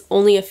was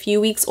only a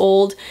few weeks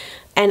old,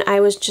 and I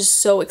was just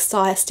so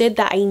exhausted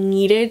that I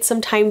needed some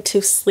time to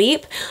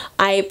sleep,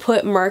 I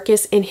put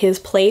Marcus in his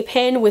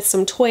playpen with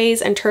some toys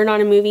and turned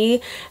on a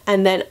movie,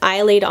 and then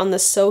I laid on the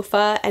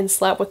sofa and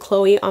slept with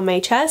Chloe on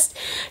my chest.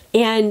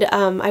 And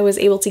I was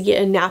able to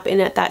get a nap in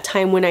at that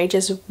time when I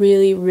just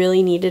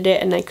really needed it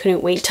and I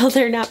couldn't wait till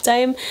their nap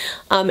time.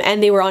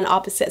 And they were on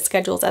opposite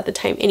schedules at the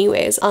time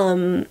anyways.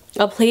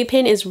 A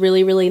playpen is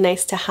really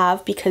nice to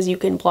have because you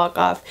can block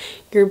off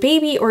your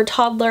baby or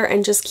toddler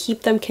and just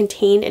keep them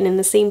contained and in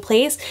the same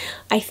place.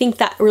 I think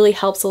that really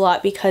helps a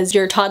lot because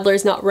your toddler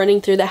is not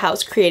running through the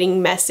house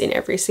creating mess in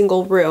every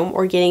single room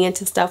or getting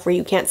into stuff where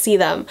you can't see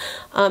them.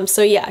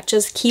 So yeah,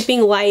 just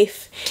keeping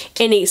life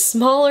in a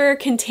smaller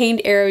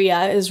contained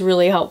area is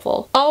really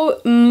helpful. Oh,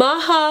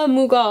 Maha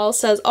Mughal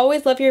says,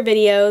 always love your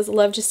videos.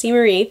 Love Justine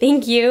Marie.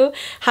 Thank you.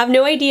 Have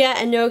no idea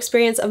and no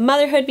experience of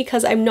motherhood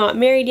because I'm not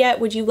married yet.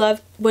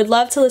 Would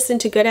love to listen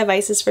to good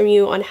advices from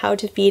you on how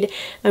to feed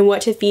and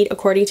what to feed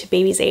according to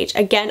baby's age.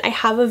 Again, I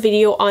have a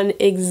video on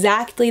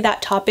exactly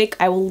that topic.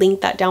 I will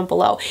link that down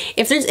below.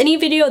 If there's any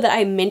video that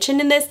I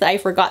mentioned in this that I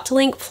forgot to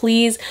link,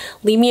 please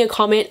leave me a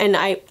comment and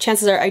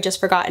chances are I just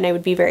forgot and I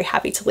would be very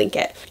happy to link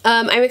it.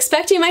 I'm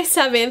expecting my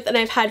 7th and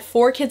I've had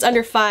 4 kids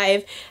under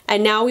 5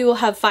 and now we will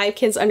have 5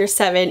 kids under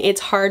 7.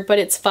 It's hard, but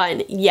it's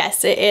fun.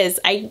 Yes, it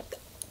is.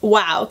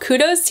 Wow,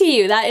 kudos to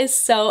you. That is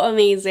so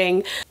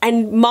amazing.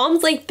 And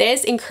moms like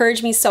this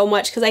encourage me so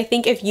much because I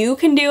think if you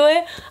can do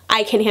it,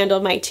 I can handle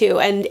mine too.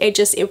 And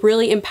it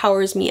really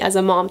empowers me as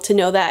a mom to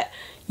know that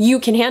you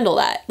can handle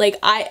that.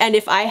 And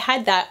if I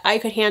had that, I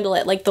could handle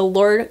it. Like the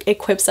Lord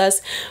equips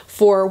us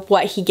for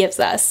what he gives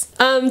us.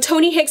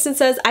 Tony Hickson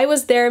says, I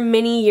was there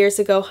many years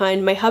ago,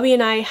 hun. My hubby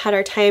and I had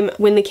our time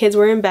when the kids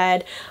were in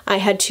bed. I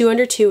had 2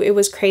 under 2. It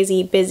was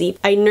crazy busy.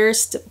 I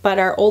nursed, but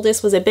our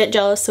oldest was a bit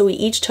jealous, so we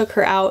each took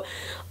her out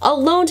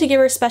alone to give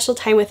her special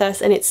time with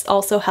us, and it's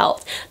also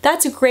helped.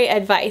 That's great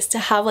advice to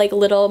have like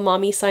little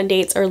mommy son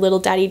dates or little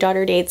daddy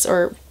daughter dates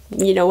or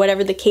you know,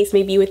 whatever the case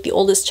may be with the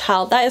oldest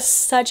child. That is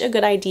such a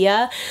good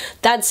idea.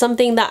 That's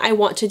something that I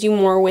want to do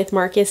more with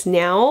Marcus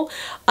now.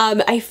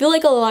 I feel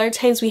like a lot of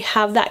times we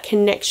have that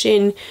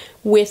connection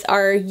with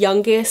our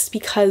youngest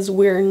because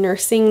we're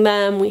nursing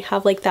them. We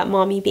have like that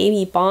mommy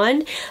baby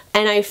bond,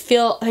 and I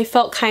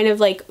felt kind of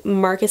like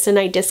Marcus and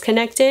I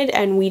disconnected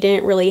and we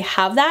didn't really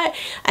have that.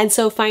 And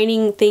so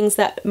finding things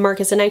that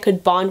Marcus and I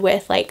could bond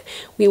with, like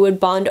we would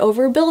bond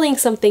over building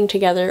something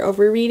together,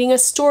 over reading a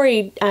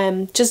story,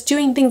 just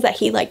doing things that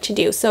he liked to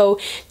do. So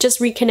just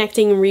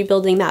reconnecting and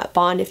rebuilding that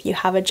bond if you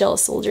have a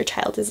jealous older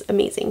child is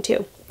amazing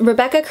too.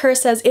 Rebecca Kerr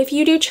says, if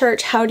you do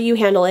church, how do you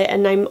handle it?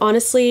 And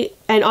honestly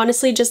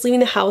just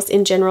leaving the house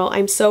in general,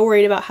 I'm so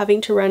worried about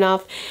having to run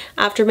off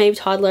after my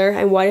toddler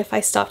and what if I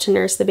stop to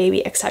nurse the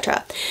baby,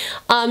 etc.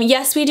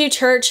 Yes, we do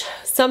church.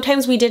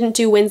 Sometimes we didn't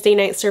do Wednesday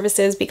night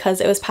services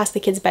because it was past the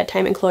kids'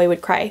 bedtime and Chloe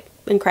would cry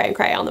and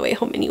cry on the way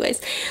home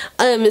anyways.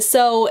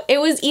 So it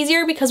was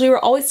easier because we were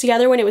always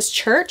together when it was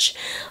church.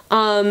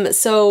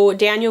 So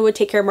Daniel would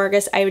take care of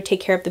Marcus, I would take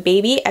care of the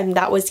baby, and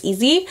that was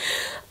easy.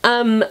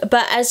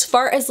 But as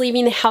far as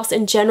leaving the house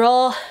in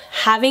general,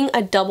 having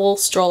a double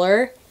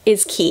stroller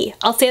is key.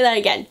 I'll say that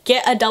again.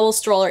 Get a double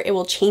stroller. It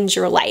will change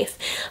your life.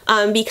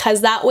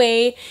 Because that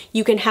way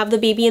you can have the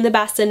baby in the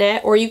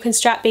bassinet or you can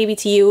strap baby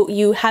to you.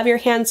 You have your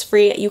hands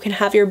free. You can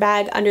have your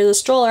bag under the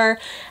stroller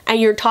and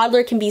your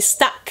toddler can be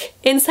stuck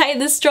inside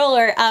the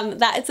stroller.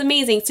 That is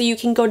amazing. So you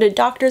can go to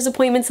doctor's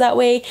appointments that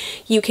way.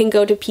 You can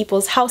go to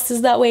people's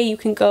houses that way. You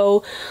can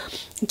go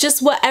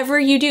just whatever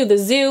you do, the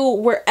zoo,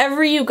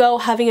 wherever you go,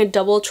 having a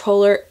double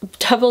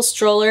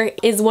stroller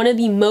is one of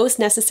the most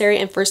necessary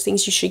and first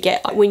things you should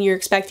get when you're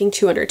expecting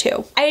 2 under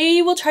 2.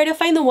 I will try to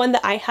find the one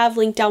that I have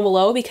linked down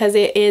below because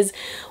it is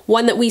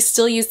one that we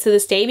still use to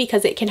this day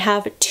because it can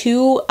have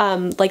 2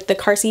 like the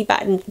car seat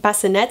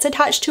bassinets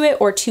attached to it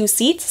or 2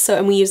 seats.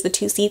 And we use the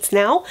 2 seats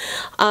now.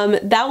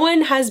 That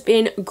one has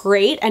been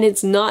great and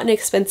it's not an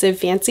expensive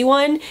fancy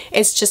one.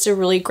 It's just a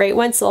really great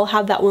one. So I'll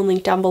have that one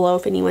linked down below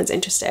if anyone's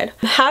interested.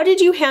 How did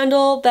you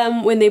handle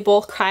them when they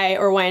both cry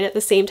or whine at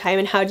the same time,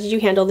 and how did you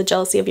handle the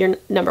jealousy of your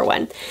number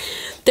one?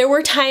 There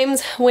were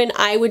times when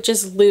I would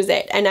just lose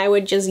it and I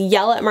would just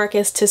yell at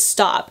Marcus to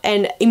stop,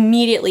 and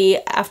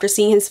immediately after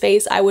seeing his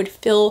face I would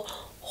feel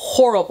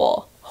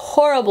horrible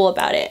horrible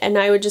about it, and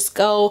I would just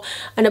go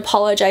and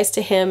apologize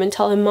to him and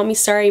tell him, Mommy's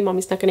sorry,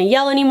 Mommy's not gonna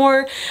yell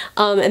anymore.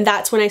 And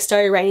that's when I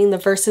started writing the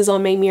verses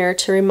on my mirror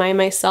to remind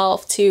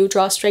myself to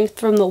draw strength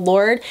from the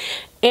Lord.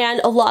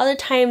 And a lot of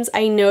the times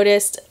I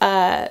noticed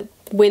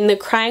when the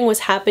crying was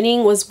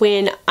happening was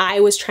when I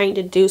was trying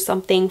to do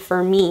something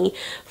for me,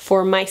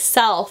 for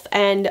myself,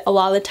 and a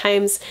lot of the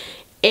times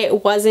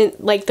it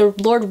wasn't like the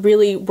Lord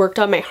really worked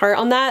on my heart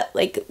on that,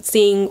 like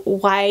seeing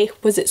why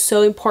was it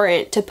so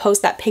important to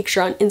post that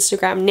picture on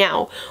Instagram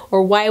now,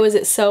 or why was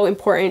it so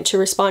important to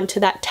respond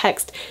to that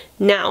text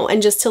now,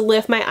 and just to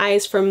lift my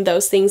eyes from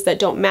those things that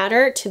don't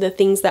matter to the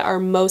things that are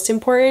most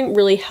important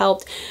really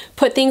helped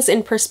put things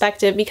in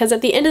perspective. Because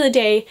at the end of the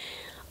day,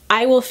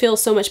 I will feel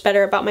so much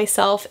better about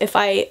myself if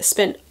I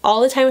spent all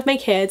the time with my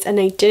kids and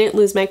I didn't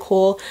lose my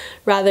cool,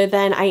 rather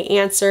than I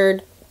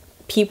answered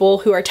people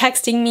who are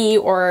texting me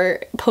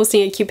or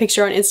posting a cute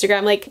picture on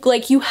Instagram.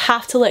 Like you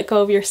have to let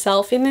go of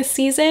yourself in this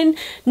season.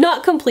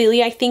 Not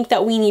completely. I think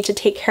that we need to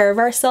take care of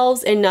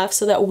ourselves enough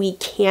so that we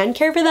can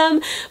care for them,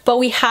 but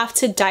we have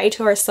to die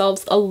to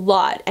ourselves a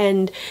lot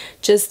and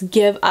just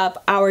give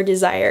up our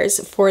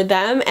desires for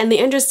them. And the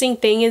interesting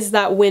thing is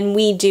that when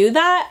we do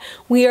that,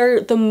 we are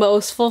the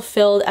most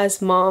fulfilled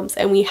as moms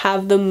and we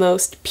have the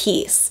most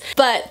peace.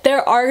 But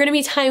there are going to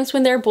be times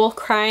when they're both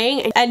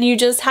crying, and you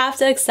just have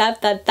to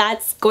accept that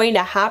that's going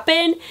to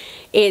happen.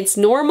 It's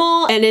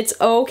normal and it's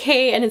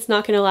okay, and it's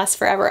not going to last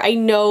forever. I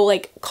know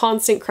like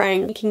constant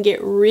crying can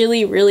get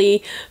really,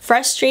 really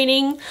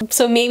frustrating.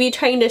 So maybe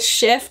trying to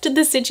shift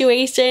the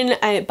situation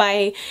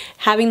by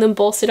having them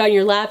both sit on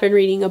your lap and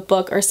reading a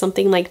book or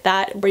something like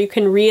that, where you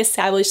can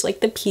reestablish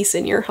like the peace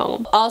in your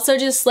home. Also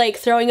just like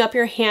throwing up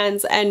your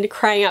hands and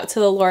crying out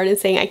to the Lord and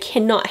saying, I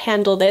cannot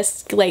handle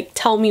this. Like,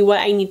 tell me what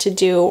I need to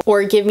do,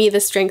 or give me the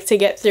strength to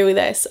get through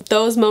this.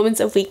 Those moments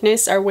of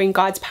weakness are when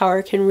God's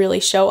power can really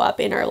show up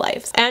in our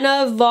lives.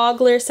 Anna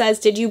Vogler says,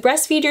 did you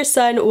breastfeed your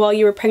son while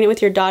you were pregnant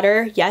with your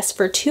daughter? Yes,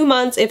 for 2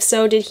 months. If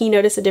so, did he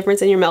notice a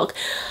difference in your milk?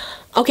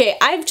 Okay,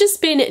 I've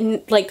just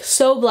been like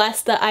so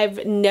blessed that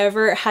I've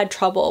never had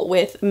trouble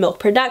with milk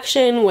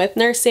production, with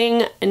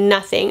nursing,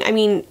 nothing. I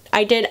mean,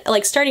 I did,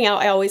 like starting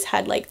out, I always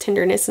had like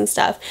tenderness and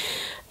stuff,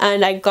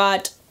 and I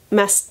got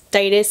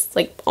mastitis,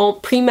 like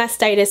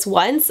pre-mastitis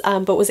once,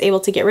 but was able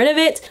to get rid of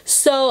it.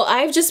 So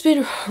I've just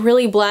been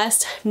really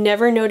blessed.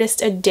 Never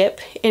noticed a dip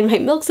in my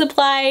milk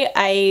supply.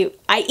 I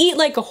eat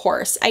like a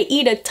horse. I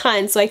eat a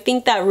ton, so I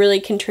think that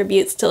really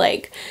contributes to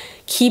like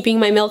keeping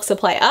my milk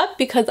supply up,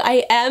 because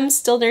I am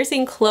still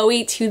nursing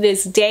Chloe to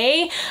this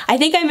day. I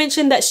think I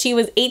mentioned that she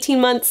was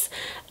 18 months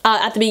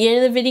at the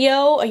beginning of the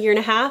video, a year and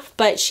a half,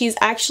 but she's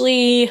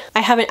actually, I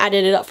haven't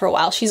added it up for a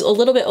while. She's a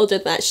little bit older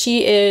than that.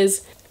 She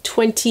is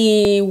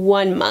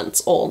 21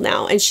 months old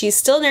now, and she's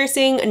still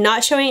nursing,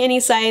 not showing any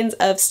signs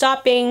of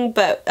stopping,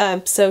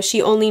 but so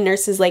she only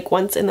nurses like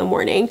once in the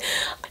morning.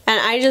 And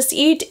I just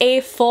eat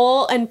a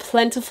full and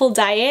plentiful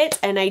diet,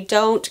 and I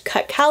don't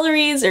cut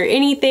calories or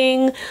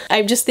anything.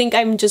 I just think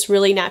I'm just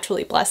really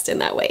naturally blessed in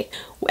that way.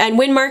 And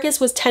when Marcus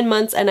was 10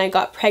 months and I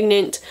got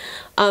pregnant,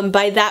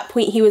 by that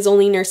point he was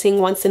only nursing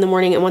once in the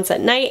morning and once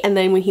at night. And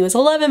then when he was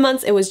 11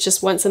 months, it was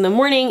just once in the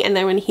morning. And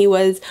then when he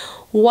was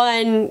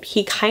 1,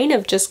 he kind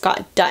of just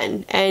got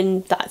done.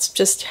 And that's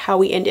just how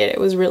we ended. It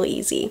was really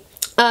easy.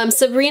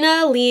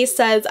 Sabrina Lee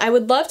says, I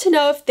would love to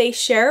know if they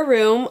share a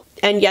room,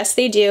 and yes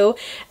they do,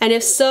 and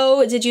if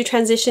so, did you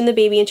transition the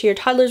baby into your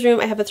toddler's room?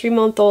 I have a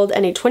 3-month-old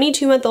and a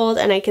 22-month-old,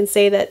 and I can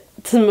say that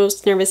the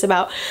most nervous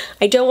about.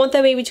 I don't want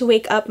the baby to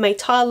wake up my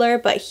toddler,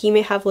 but he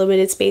may have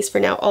limited space for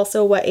now.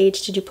 Also, what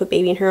age did you put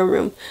baby in her own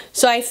room?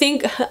 So I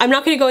think, I'm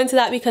not going to go into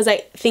that because I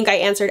think I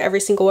answered every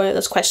single one of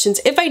those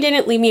questions. If I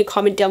didn't, leave me a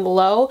comment down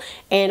below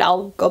and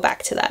I'll go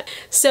back to that.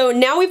 So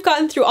now we've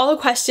gotten through all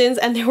the questions,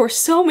 and there were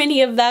so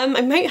many of them.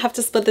 I might have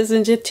to split this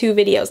into 2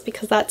 videos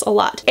because that's a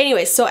lot.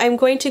 Anyway, so I'm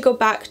going to go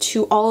back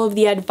to all of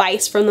the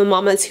advice from the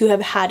mamas who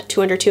have had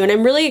 2 under 2, and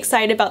I'm really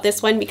excited about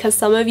this one because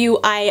some of you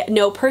I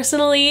know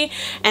personally,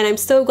 and I'm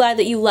so glad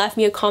that you left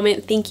me a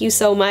comment. Thank you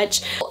so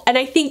much. And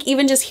I think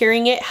even just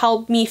hearing it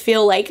helped me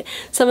feel like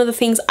some of the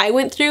things I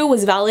went through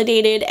was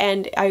validated,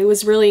 and I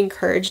was really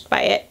encouraged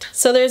by it.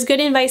 So there's good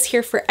advice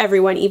here for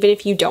everyone, even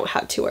if you don't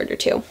have 2 under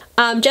 2.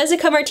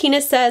 Jessica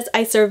Martinez says,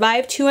 I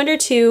survived 2 under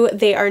 2.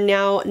 They are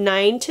now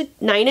 9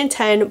 and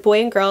 10,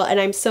 boy and girl, and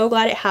I'm so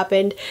glad it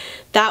happened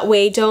that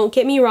way. Don't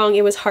get me wrong,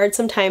 it was hard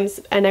sometimes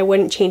and I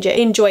wouldn't change it.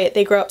 Enjoy it,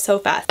 they grow up so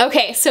fast.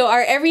 Okay, so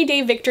our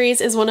everyday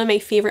victories is one of my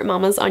favorite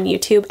mamas on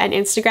YouTube and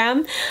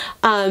Instagram.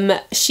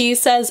 She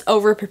says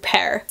over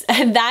prepare,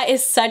 and that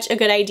is such a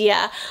good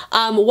idea.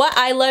 What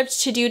I loved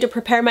to do to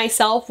prepare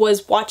myself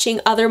was watching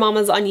other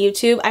mamas on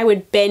YouTube. I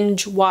would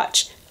binge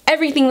watch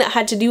everything that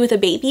had to do with a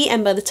baby,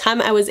 and by the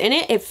time I was in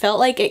it, it felt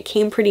like it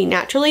came pretty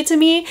naturally to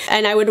me,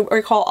 and I would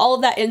recall all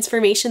of that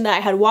information that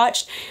I had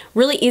watched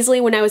really easily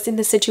when I was in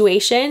the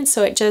situation.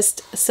 So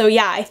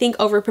yeah, I think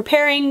over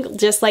preparing,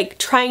 just like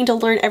trying to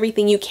learn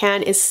everything you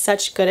can, is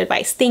such good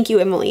advice. Thank you,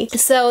 Emily.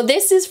 So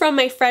this is from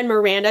my friend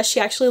Miranda. She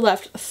actually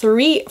left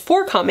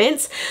 4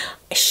 comments.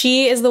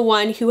 She is the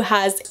one who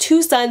has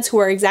 2 sons who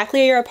are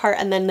exactly a year apart,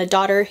 and then the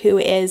daughter who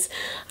is,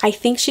 I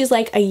think she's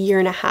like a year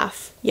and a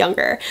half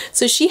younger.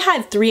 So she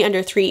had 3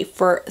 under 3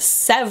 for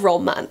several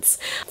months.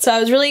 So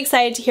I was really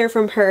excited to hear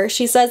from her.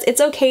 She says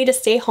it's okay to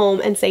stay home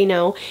and say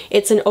no.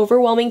 It's an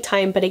overwhelming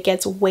time, but it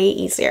gets way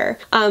easier.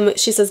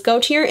 She says go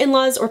to your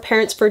in-laws or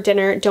parents for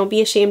dinner. Don't be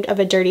ashamed of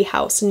a dirty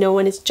house. No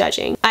one is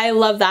judging. I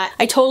love that.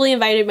 I totally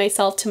invited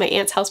myself to my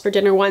aunt's house for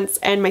dinner once,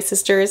 and my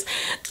sisters,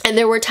 and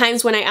there were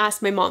times when I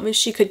asked my mom if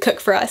she could cook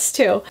for us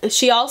too.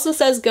 She also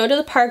says go to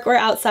the park or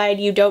outside.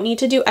 You don't need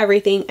to do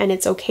everything, and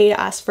it's okay to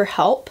ask for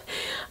help.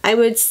 I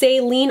would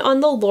say lean on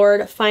the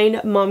Lord,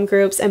 find mom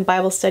groups and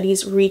Bible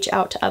studies, reach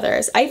out to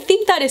others. I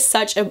think that is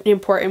such an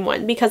important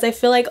one, because I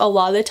feel like a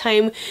lot of the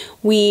time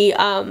we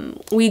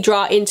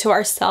draw into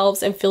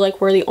ourselves and feel like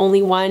we're the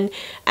only one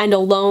and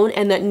alone,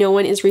 and that no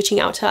one is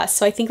reaching out to us.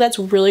 So I think that's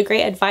really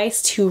great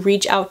advice, to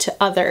reach out to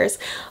others.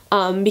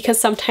 Because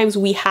sometimes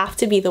we have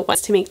to be the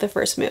ones to make the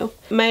first move.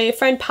 My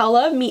friend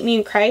Paula, Meet Me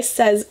in Christ,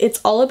 says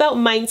it's all about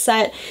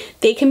mindset.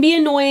 They can be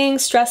annoying,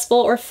 stressful,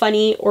 or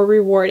funny, or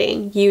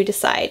rewarding. You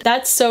decide.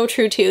 That's so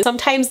true too.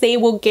 Sometimes they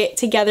will get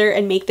together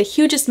and make the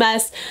hugest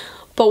mess,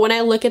 but when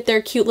I look at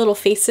their cute little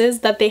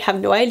faces that they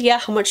have no idea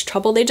how much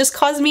trouble they just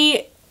caused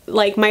me,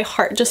 like my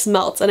heart just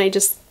melts, and I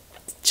just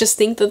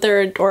think that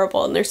they're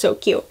adorable and they're so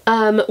cute.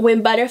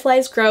 When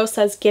Butterflies Grow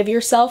says give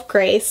yourself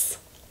grace.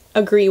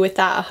 Agree with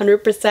that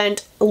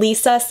 100%.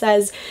 Lisa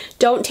says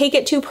don't take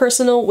it too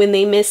personal when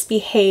they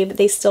misbehave.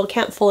 They still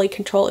can't fully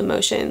control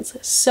emotions.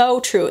 So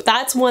true.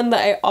 That's one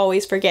that I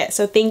always forget.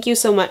 So thank you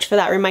so much for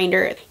that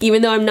reminder,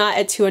 even though I'm not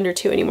at 2 under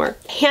 2 anymore.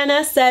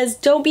 Hannah says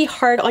don't be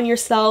hard on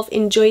yourself.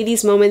 Enjoy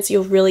these moments.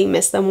 You'll really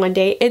miss them one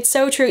day. It's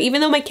so true.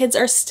 Even though my kids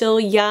are still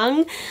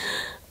young,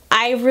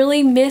 I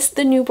really miss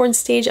the newborn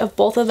stage of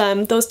both of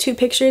them. Those 2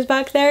 pictures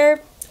back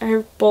there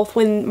are both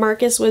when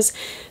Marcus was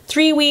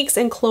 3 weeks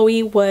and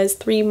Chloe was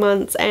 3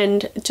 months,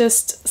 and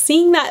just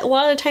seeing that a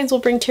lot of times will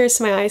bring tears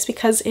to my eyes,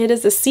 because it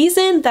is a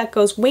season that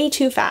goes way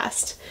too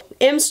fast.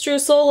 M.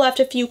 Streusel left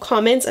a few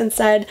comments and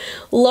said,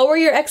 lower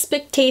your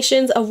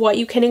expectations of what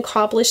you can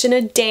accomplish in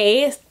a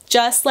day.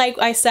 Just like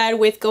I said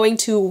with going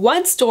to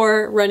 1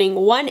 store, running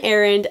 1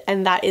 errand,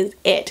 and that is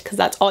it, because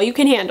that's all you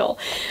can handle.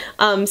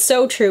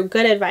 So true.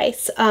 Good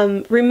advice.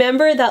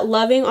 Remember that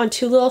loving on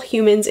 2 little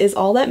humans is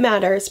all that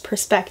matters.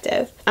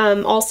 Perspective.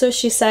 Also,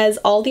 she says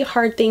all the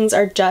hard things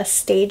are just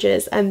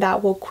stages, and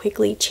that will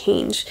quickly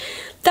change.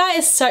 That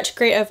is such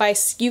great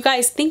advice. You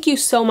guys, thank you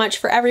so much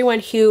for everyone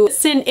who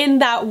sent in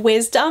that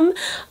wisdom.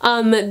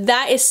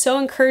 That is so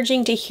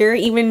encouraging to hear,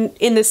 even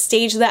in the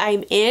stage that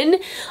I'm in.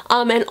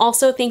 And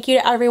also thank you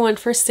to everyone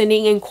for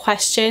sending in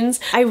questions.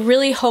 I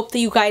really hope that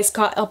you guys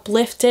got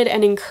uplifted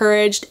and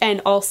encouraged,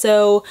 and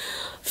also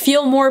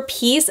feel more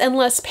peace and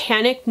less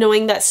panic,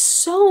 knowing that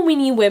so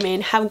many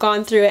women have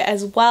gone through it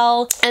as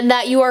well, and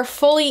that you are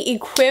fully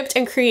equipped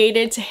and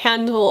created to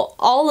handle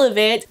all of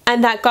it,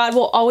 and that God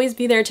will always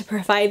be there to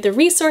provide the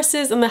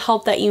resources and the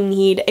help that you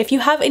need. If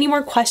you have any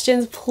more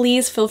questions,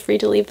 please feel free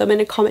to leave them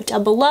in a comment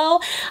down below.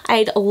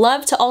 I'd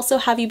love to also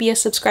have you be a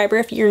subscriber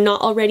if you're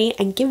not already,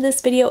 and give this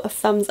video a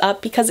thumbs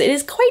up, because it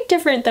is quite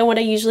different than what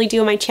I usually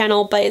do on my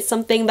channel, but it's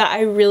something that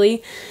I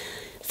really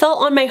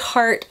felt on my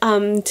heart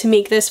to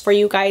make this for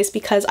you guys,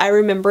 because I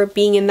remember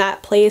being in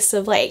that place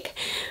of like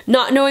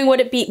not knowing what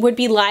it would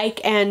be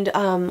like, and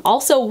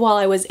also while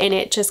I was in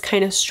it, just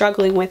kind of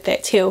struggling with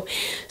it too.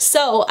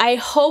 So I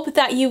hope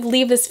that you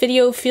leave this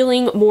video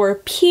feeling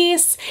more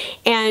peace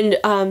and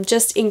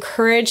just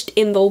encouraged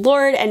in the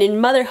Lord and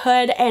in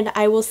motherhood, and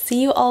I will see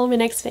you all in my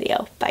next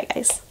video. Bye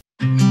guys.